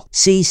bottle.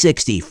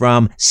 C60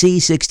 from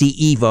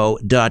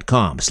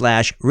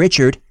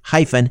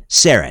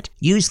c60evo.com/Richard-Syrett.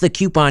 Use the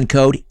coupon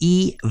code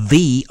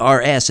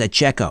EVRS at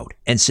checkout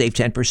and save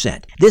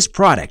 10%. This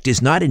product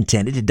is not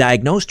intended to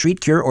diagnose,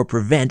 treat, cure, or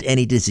prevent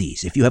any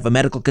disease. If you have a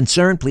medical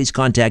concern, please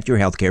contact your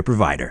healthcare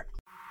provider.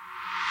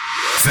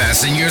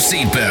 Fasten your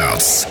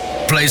seatbelts.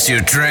 Place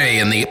your tray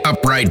in the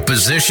upright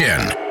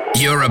position.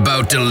 You're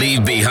about to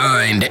leave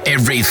behind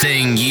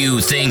everything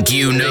you think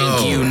you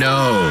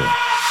know.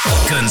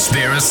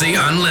 Conspiracy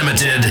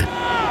Unlimited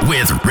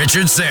with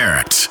Richard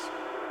Syrett.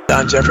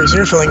 Don Jeffries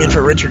here, filling in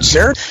for Richard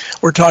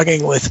Syrett. We're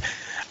talking with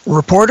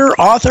reporter,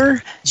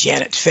 author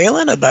Janet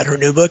Phelan about her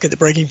new book, At the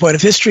Breaking Point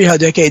of History, How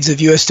Decades of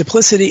U.S.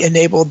 Duplicity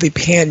Enabled the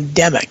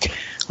Pandemic,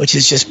 which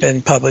has just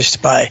been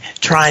published by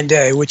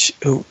Trine-Day,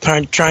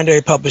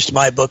 Trine-Day published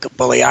my book,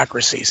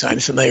 Bullyocracy, so I'm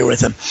familiar with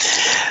them.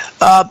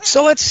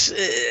 So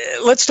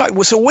let's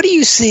talk. So what do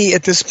you see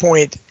at this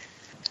point?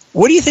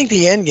 What do you think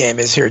the end game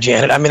is here,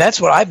 Janet? I mean, that's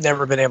what I've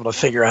never been able to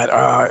figure out.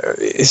 Are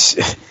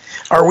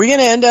we going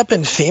to end up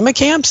in FEMA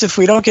camps if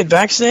we don't get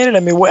vaccinated? I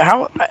mean,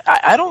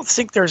 I don't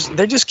think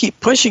they just keep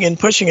pushing and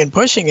pushing and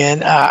pushing,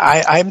 and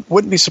I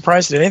wouldn't be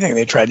surprised at anything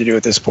they tried to do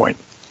at this point.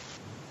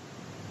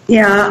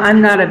 Yeah,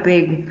 I'm not a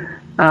big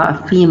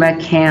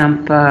FEMA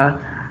camp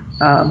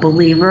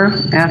believer,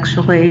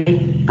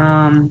 actually.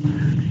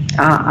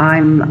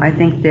 I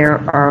think there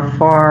are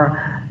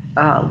far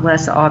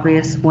less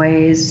obvious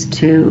ways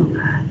to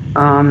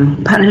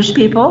punish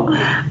people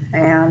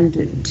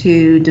and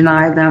to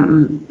deny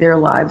them their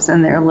lives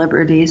and their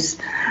liberties,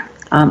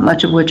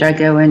 much of which I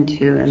go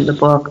into in the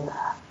book.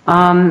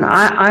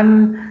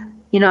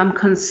 I'm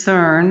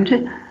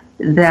concerned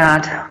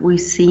that we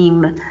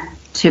seem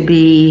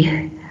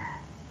to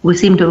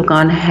have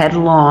gone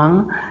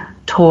headlong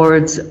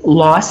towards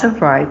loss of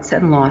rights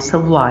and loss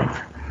of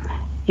life.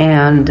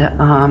 And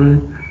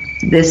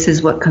this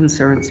is what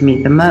concerns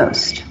me the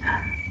most.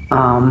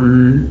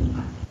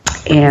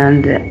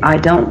 And I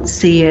don't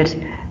see it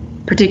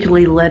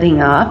particularly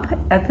letting up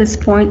at this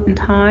point in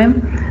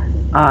time.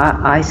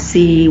 I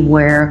see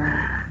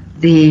where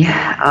the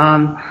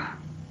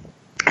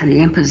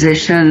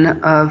imposition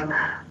of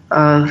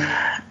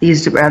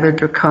these rather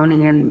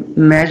draconian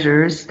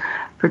measures,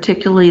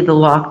 particularly the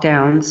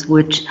lockdowns,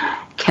 which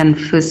can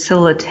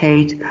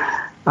facilitate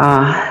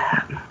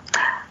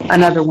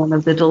another one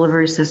of the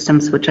delivery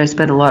systems, which I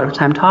spent a lot of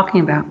time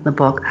talking about in the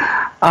book,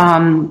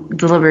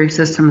 delivery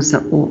systems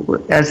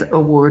as a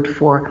word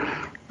for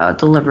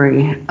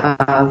delivery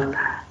of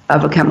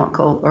a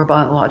chemical or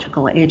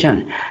biological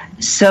agent.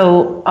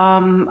 So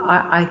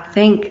I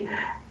think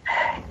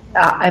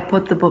I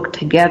put the book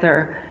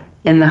together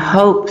in the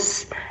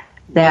hopes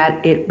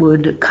that it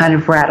would kind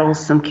of rattle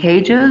some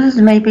cages,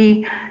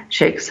 maybe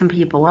shake some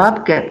people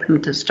up, get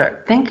them to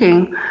start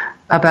thinking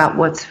about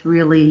what's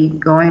really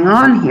going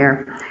on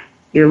here.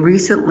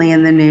 Recently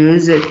in the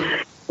news, it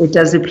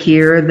does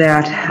appear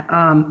that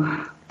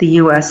the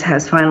U.S.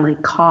 has finally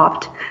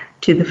copped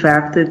to the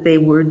fact that they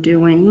were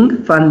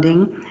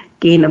funding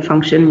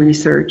gain-of-function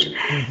research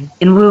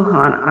in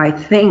Wuhan. I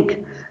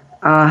think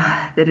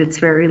that it's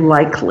very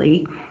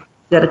likely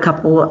that a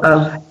couple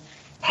of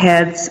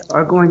heads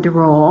are going to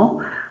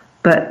roll,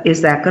 but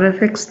is that going to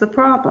fix the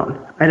problem?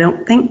 I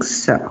don't think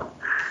so.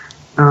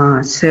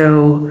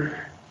 So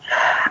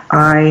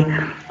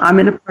I'm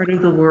in a part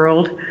of the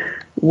world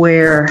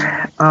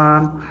where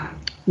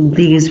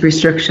these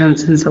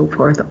restrictions and so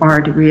forth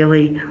aren't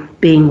really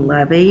being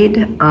levied,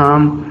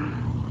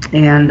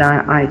 and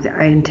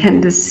I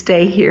intend to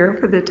stay here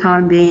for the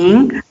time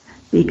being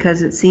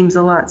because it seems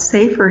a lot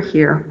safer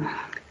here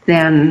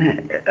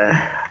than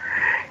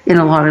in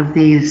a lot of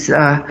these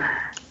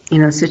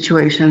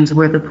situations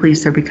where the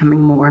police are becoming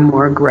more and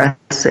more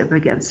aggressive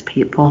against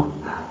people.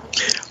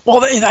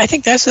 Well, I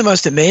think that's the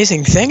most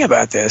amazing thing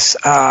about this,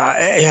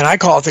 and I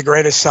call it the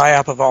greatest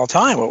psyop of all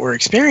time, what we're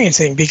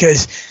experiencing,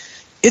 because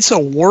it's a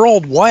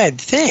worldwide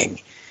thing.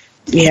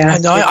 Yeah,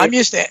 I'm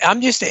used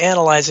to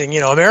analyzing,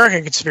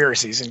 American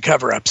conspiracies and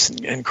cover-ups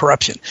and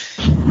corruption.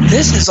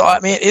 This is,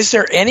 is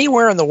there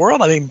anywhere in the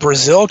world? I mean,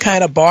 Brazil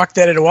kind of balked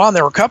at it a while, and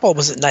there were a couple,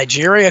 was it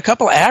Nigeria, a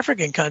couple of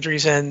African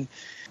countries, and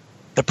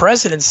the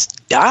presidents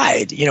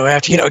died,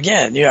 after,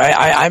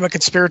 I'm a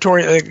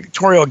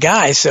conspiratorial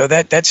guy, so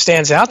that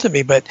stands out to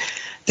me, but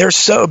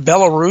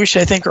Belarus,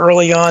 I think,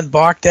 early on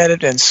balked at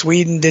it, and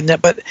Sweden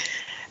didn't, but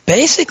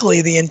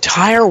basically the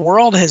entire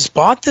world has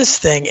bought this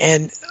thing,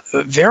 and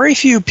very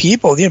few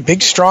people,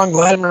 big, strong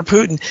Vladimir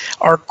Putin,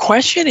 are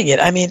questioning it.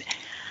 I mean,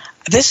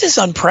 this is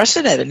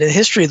unprecedented in the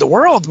history of the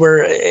world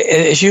where,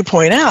 as you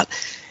point out,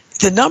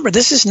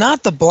 this is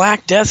not the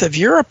Black Death of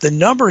Europe. The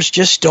numbers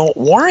just don't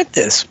warrant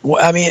this.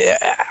 I mean,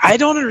 I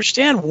don't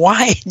understand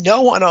why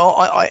no one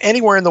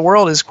anywhere in the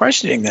world is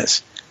questioning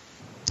this.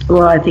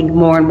 Well, I think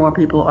more and more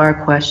people are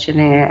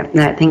questioning it, and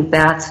I think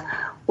that's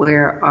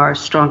where our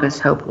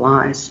strongest hope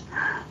lies,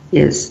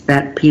 is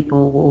that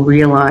people will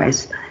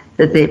realize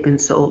that they've been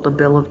sold a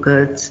bill of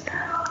goods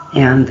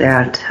and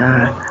that...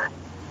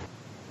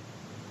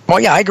 Well,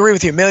 yeah, I agree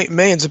with you.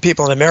 Millions of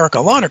people in America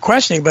alone are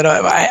questioning, but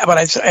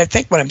I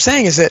think what I'm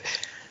saying is that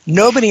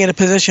nobody in a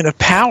position of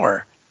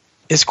power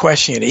is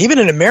questioning it. Even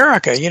in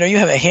America, you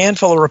have a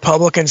handful of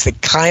Republicans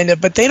that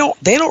but they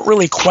don't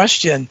really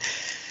question.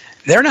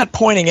 They're not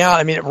pointing out.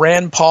 I mean,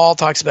 Rand Paul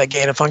talks about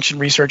gain-of-function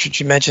research, which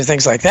you mentioned,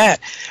 things like that,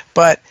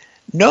 but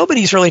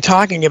nobody's really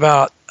talking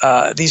about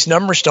these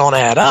numbers don't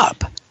add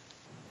up.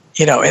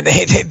 And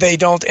they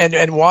don't,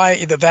 and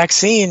why the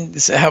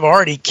vaccines have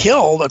already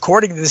killed,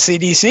 according to the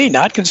CDC,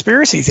 not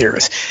conspiracy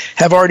theorists,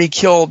 have already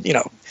killed,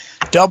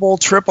 double,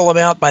 triple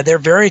amount by their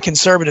very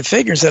conservative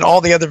figures than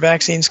all the other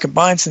vaccines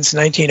combined since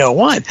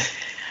 1901.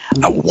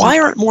 Why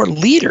aren't more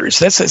leaders?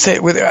 That's say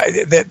with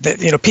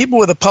people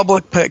with a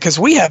public, because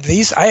we have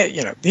these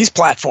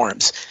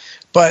platforms,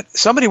 but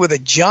somebody with a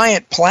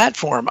giant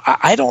platform,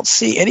 I don't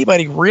see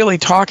anybody really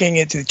talking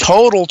into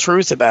total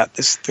truth about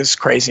this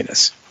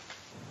craziness.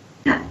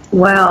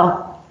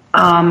 Well,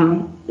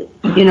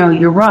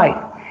 you're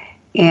right.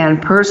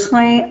 And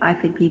personally, I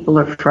think people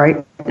are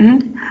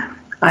frightened.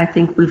 I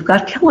think we've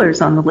got killers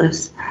on the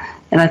loose.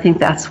 And I think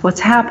that's what's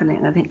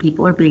happening. I think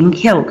people are being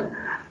killed.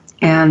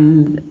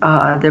 And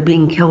they're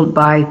being killed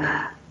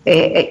by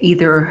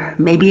either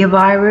maybe a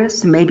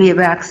virus, maybe a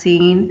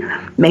vaccine,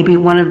 maybe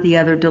one of the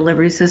other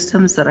delivery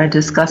systems that I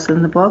discuss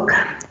in the book.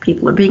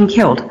 People are being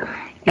killed.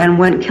 And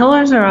when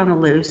killers are on the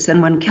loose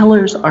and when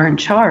killers are in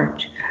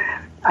charge,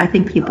 I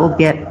think people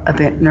get a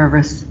bit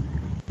nervous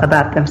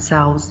about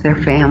themselves, their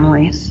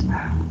families.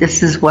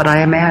 This is what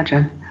I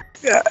imagine.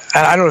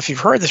 I don't know if you've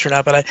heard this or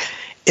not, but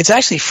it's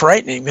actually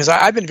frightening because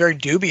I've been very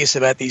dubious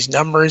about these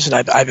numbers,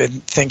 and I've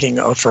been thinking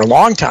for a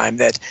long time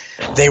that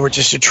they were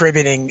just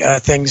attributing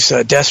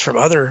deaths from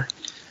other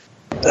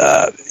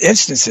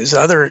instances,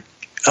 other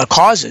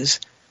causes,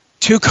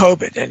 to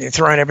COVID, and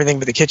throwing everything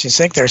with the kitchen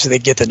sink there so they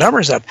get the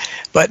numbers up.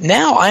 But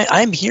now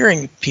I'm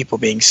hearing people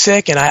being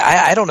sick, and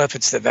I don't know if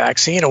it's the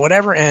vaccine or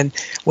whatever. And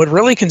what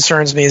really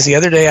concerns me is the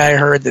other day I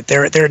heard that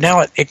they're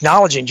now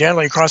acknowledging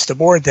generally across the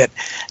board that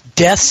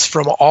deaths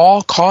from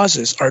all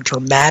causes are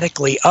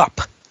dramatically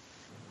up.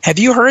 Have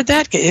you heard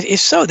that? If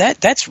so,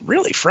 that's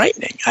really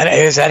frightening.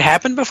 Has that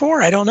happened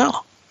before? I don't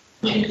know.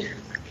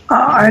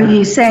 Are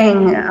you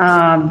saying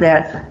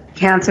that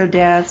cancer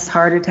deaths,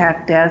 heart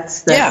attack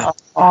deaths, that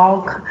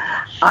all?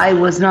 I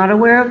was not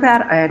aware of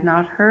that. I had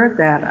not heard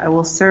that. I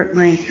will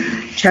certainly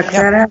check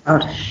that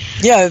out.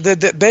 Yeah,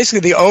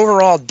 basically the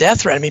overall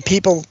death rate. I mean,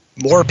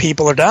 more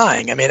people are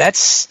dying. I mean,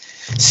 that's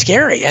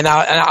scary. And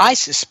I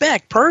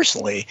suspect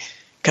personally,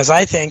 because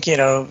I think,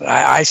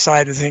 I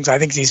side with things. I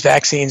think these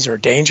vaccines are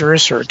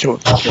dangerous to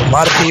a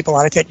lot of people.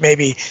 And I think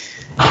maybe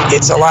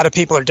it's a lot of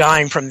people are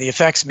dying from the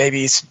effects.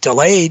 Maybe it's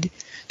delayed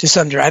to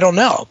some degree. I don't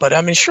know. But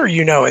I mean, sure,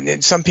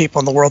 and some people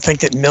in the world think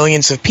that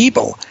millions of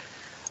people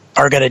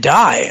are going to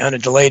die on a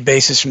delayed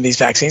basis from these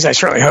vaccines. I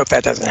certainly hope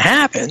that doesn't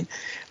happen.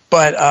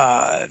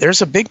 But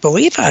there's a big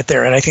belief out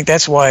there. And I think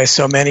that's why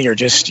so many are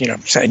just,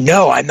 saying,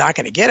 no, I'm not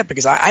going to get it,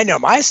 because I know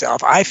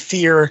myself. I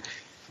fear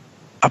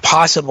a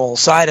possible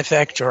side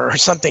effect or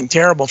something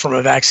terrible from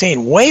a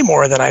vaccine way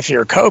more than I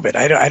fear COVID.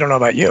 I don't know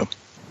about you.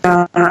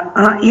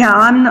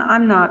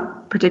 I'm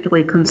not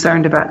particularly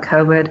concerned about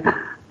COVID.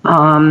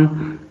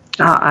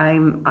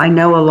 I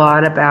know a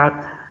lot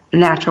about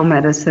natural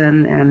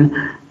medicine and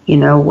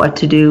what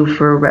to do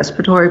for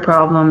respiratory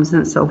problems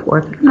and so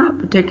forth. I'm not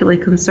particularly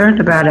concerned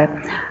about it.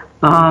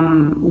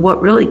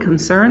 What really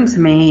concerns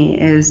me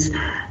is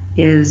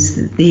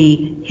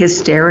the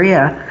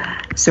hysteria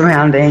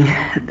surrounding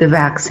the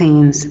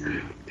vaccines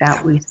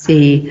that we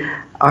see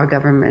our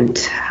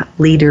government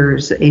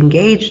leaders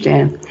engaged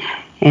in.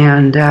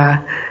 And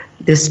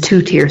this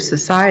two-tier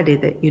society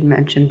that you'd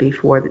mentioned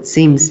before that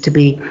seems to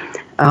be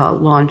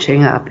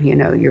launching up,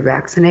 you're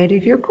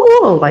vaccinated, you're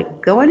cool,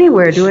 like go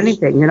anywhere, do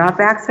anything. You're not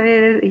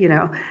vaccinated,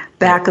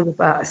 back of the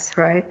bus,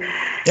 right?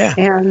 Yeah.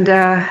 And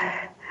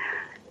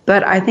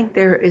but I think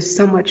there is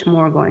so much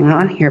more going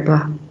on here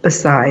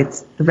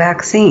besides the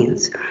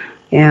vaccines.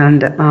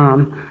 And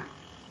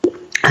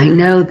I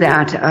know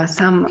that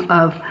some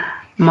of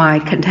my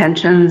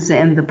contentions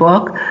in the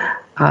book,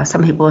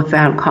 some people have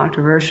found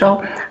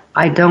controversial.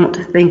 I don't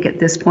think at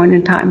this point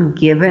in time,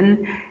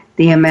 given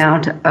the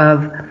amount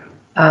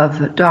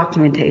of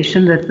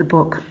documentation that the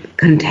book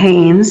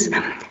contains,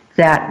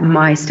 that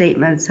my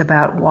statements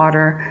about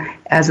water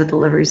as a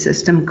delivery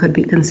system could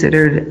be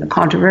considered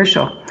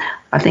controversial.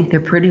 I think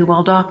they're pretty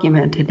well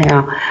documented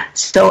now.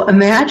 So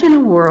imagine a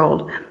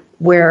world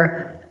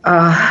where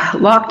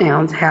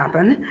lockdowns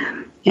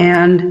happen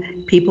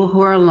and people who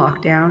are in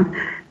lockdown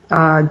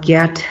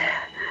get,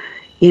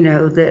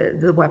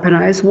 the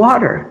weaponized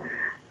water.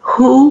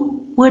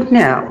 Who would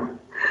know?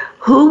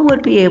 Who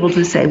would be able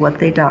to say what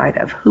they died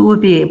of? Who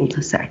would be able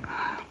to say?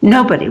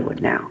 Nobody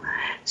would know.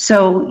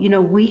 So,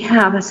 we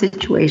have a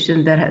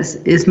situation that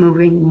is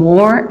moving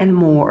more and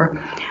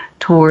more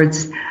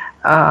towards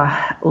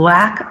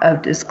lack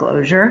of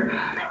disclosure,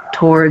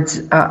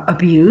 towards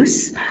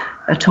abuse,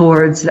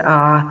 towards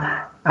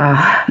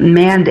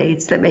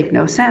mandates that make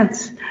no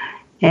sense.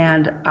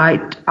 And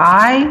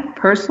I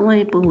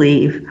personally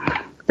believe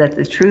that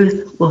the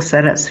truth will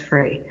set us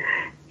free.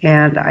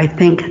 And I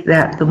think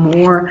that the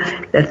more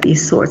that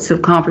these sorts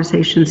of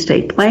conversations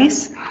take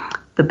place,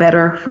 the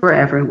better for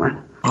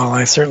everyone. Well,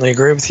 I certainly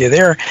agree with you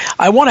there.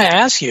 I want to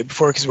ask you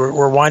before, because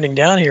we're winding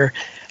down here,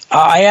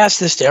 I ask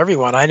this to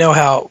everyone. I know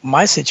how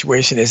my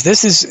situation is.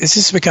 This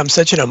has become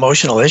such an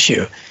emotional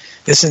issue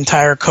this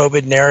entire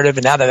COVID narrative,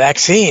 and now the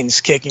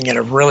vaccine's kicking in,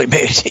 have really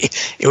made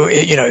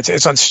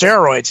it's on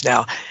steroids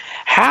now.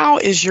 How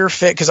is your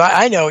fit? Because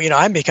I know,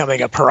 I'm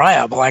becoming a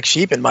pariah, black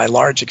sheep in my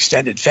large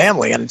extended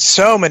family, and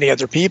so many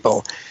other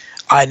people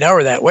I know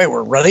are that way,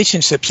 where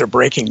relationships are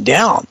breaking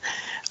down.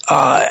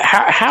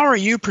 How are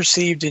you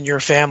perceived in your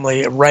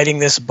family writing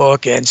this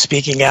book and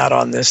speaking out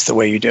on this the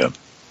way you do?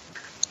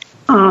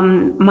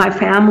 My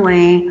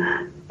family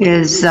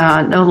is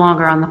no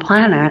longer on the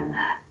planet,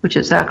 which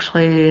is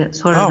actually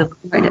sort of the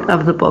point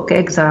of the book,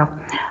 Exile.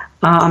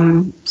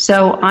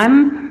 So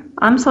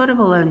I'm sort of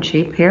a lone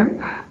sheep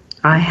here.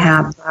 I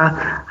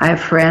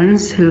have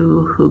friends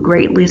who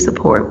greatly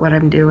support what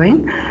I'm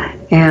doing,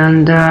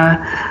 and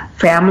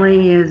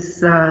family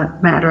is a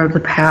matter of the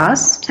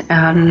past,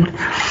 and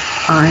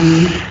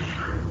I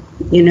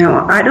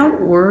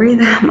don't worry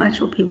that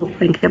much what people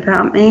think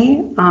about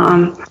me.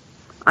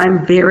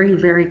 I'm very,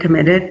 very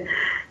committed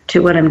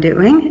to what I'm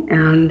doing,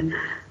 and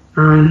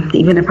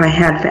even if I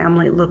had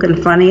family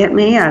looking funny at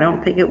me, I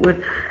don't think it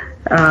would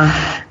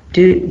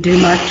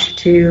do much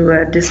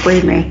to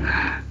dissuade me.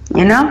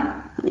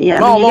 Yeah.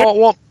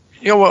 Well,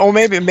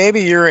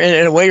 maybe you're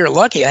in a way you're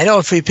lucky. I know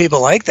a few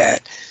people like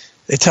that.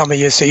 They tell me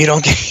you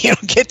don't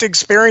get to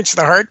experience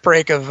the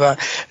heartbreak of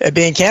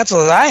being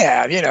canceled as I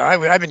have.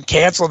 I've been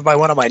canceled by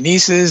one of my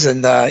nieces,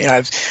 and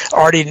I've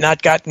already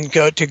not gotten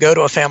to go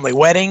to a family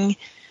wedding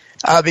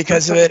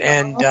because of it.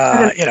 And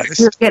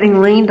you're getting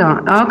leaned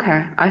on.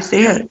 Okay, I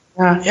see it.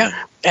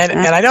 Yeah. And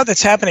I know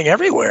that's happening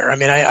everywhere. I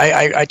mean,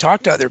 I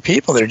talk to other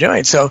people that are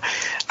doing it. So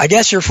I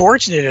guess you're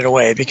fortunate in a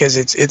way, because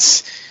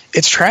it's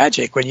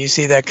tragic when you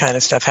see that kind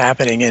of stuff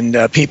happening,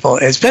 and people,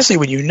 especially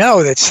when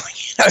that's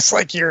it's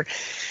like you're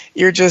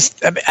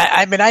just.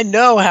 I mean, I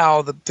know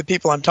how the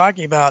people I'm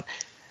talking about.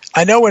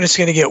 I know when it's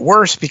going to get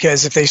worse,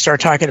 because if they start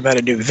talking about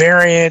a new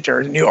variant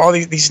or all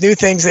these new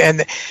things,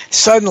 and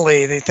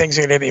suddenly the things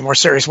are going to be more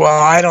serious.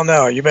 Well, I don't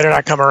know. You better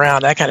not come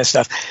around. That kind of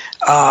stuff.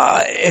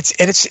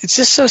 It's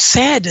just so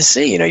sad to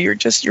see. You're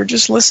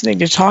just listening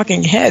to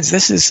talking heads.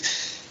 This is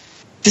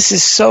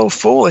so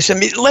foolish. I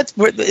mean,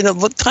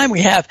 the time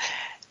we have.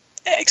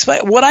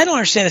 Explain. What I don't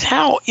understand is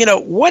how,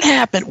 what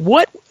happened,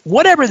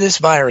 whatever this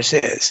virus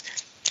is,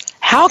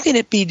 how can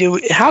it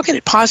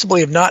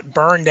possibly have not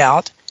burned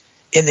out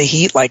in the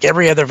heat like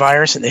every other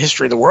virus in the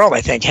history of the world,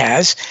 I think,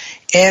 has?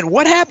 And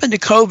what happened to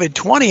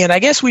COVID-20? And I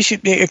guess we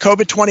should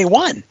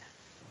COVID-21.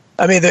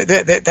 I mean,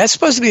 that's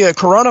supposed to be a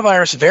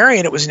coronavirus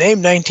variant. It was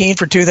named 19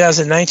 for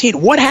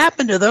 2019. What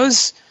happened to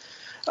those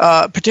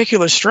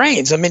particular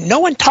strains? I mean, no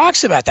one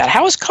talks about that.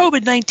 How is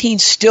COVID-19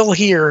 still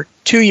here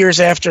 2 years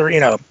after,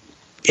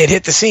 it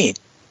hit the scene?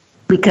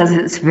 Because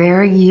it's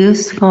very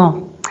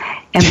useful,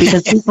 and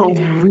because people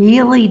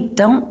really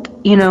don't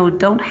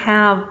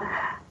have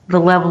the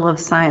level of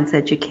science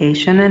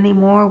education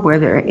anymore where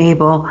they're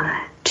able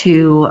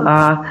to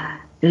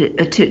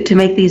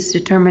make these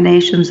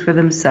determinations for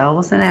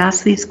themselves and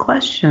ask these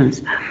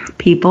questions.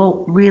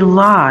 People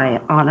rely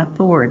on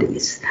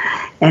authorities.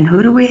 And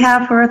who do we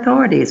have for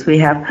authorities? We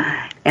have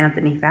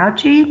Anthony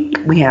Fauci,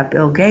 we have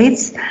Bill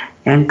Gates,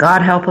 and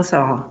God help us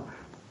all.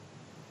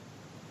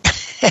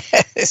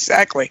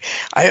 Exactly.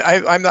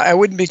 I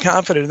wouldn't be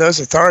confident in those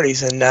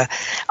authorities, and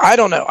I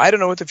don't know. I don't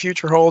know what the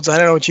future holds. I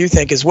don't know what you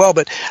think as well.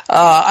 But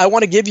I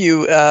want to give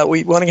you.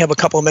 We want to have a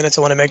couple of minutes.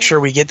 I want to make sure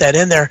we get that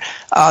in there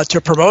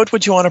to promote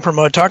what you want to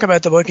promote. Talk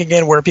about the book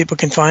again, where people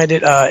can find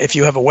it. If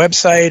you have a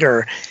website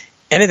or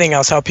anything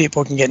else, how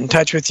people can get in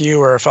touch with you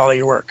or follow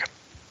your work.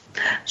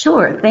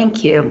 Sure.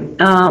 Thank you.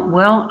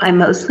 Well, I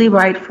mostly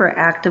write for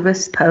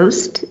Activist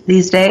Post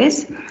these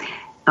days.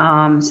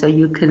 So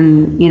you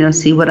can,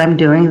 see what I'm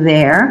doing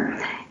there.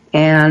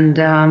 And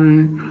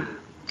the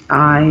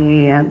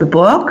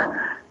book,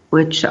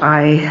 which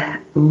I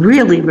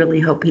really, really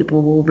hope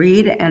people will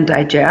read and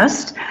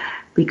digest,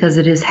 because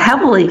it is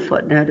heavily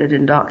footnoted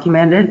and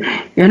documented.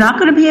 You're not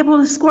going to be able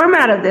to squirm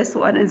out of this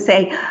one and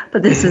say,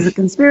 but this is a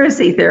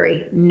conspiracy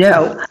theory.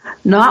 No,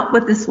 not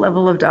with this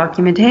level of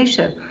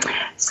documentation.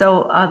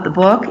 So the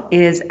book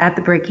is At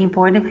the Breaking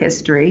Point of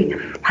History,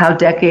 How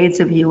Decades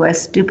of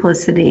U.S.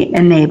 Duplicity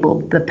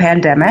Enabled the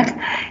Pandemic.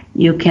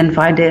 You can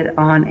find it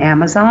on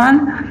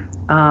Amazon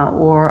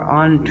or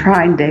on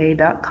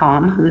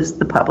TryingDay.com, who's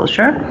the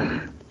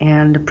publisher.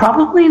 And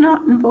probably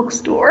not in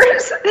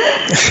bookstores.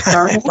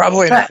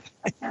 Probably not.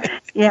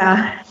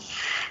 Yeah.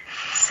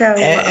 So,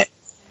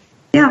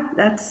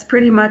 that's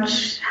pretty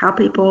much how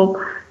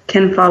people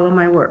can follow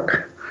my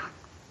work.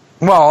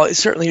 Well,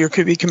 certainly you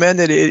could be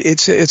commended.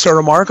 It's a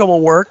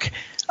remarkable work.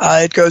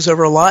 It goes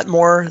over a lot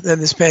more than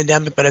this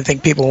pandemic, but I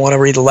think people want to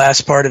read the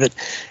last part of it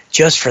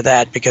just for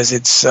that, because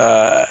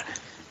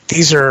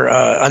these are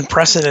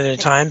unprecedented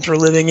times we're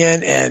living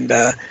in, and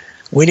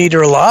we need to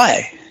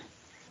rely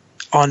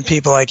on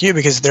people like you,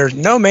 because there's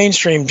no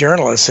mainstream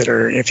journalists that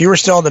are. If you were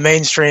still in the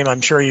mainstream,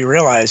 I'm sure you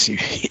realize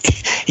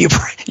you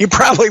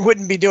probably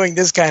wouldn't be doing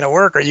this kind of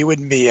work, or you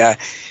wouldn't be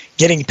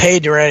getting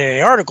paid to write any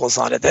articles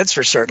on it. That's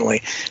for certainly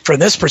from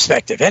this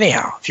perspective.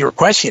 Anyhow, if you were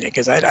questioning it,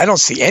 because I don't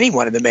see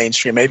anyone in the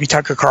mainstream. Maybe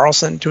Tucker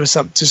Carlson to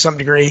some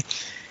degree.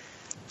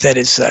 that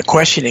is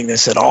questioning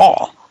this at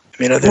all.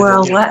 I mean,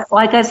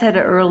 like I said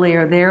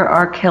earlier, there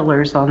are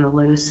killers on the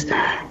loose,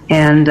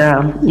 and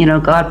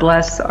God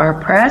bless our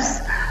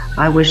press.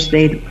 I wish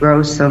they'd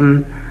grow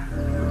some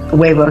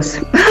huevos.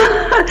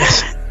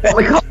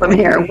 We call them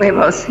here,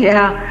 huevos.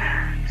 Yeah.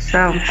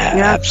 So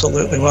yeah.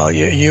 Absolutely. Well,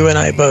 you and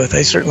I both.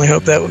 I certainly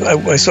hope that.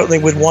 I certainly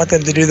would want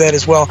them to do that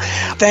as well.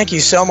 Thank you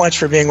so much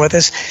for being with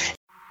us.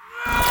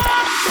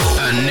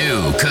 A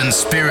new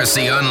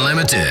Conspiracy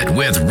Unlimited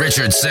with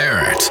Richard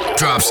Syrett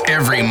drops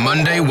every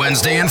Monday,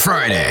 Wednesday, and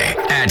Friday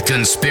at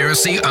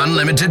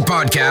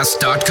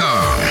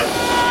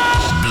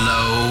conspiracyunlimitedpodcast.com.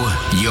 Blow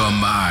your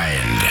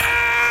mind.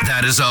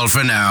 That is all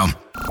for now.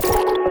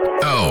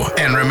 Oh,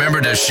 and remember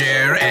to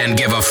share and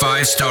give a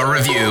 5-star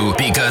review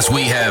because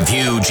we have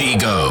huge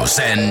egos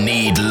and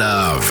need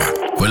love.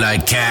 We're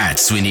like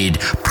cats. We need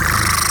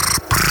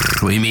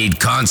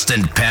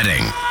constant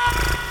petting.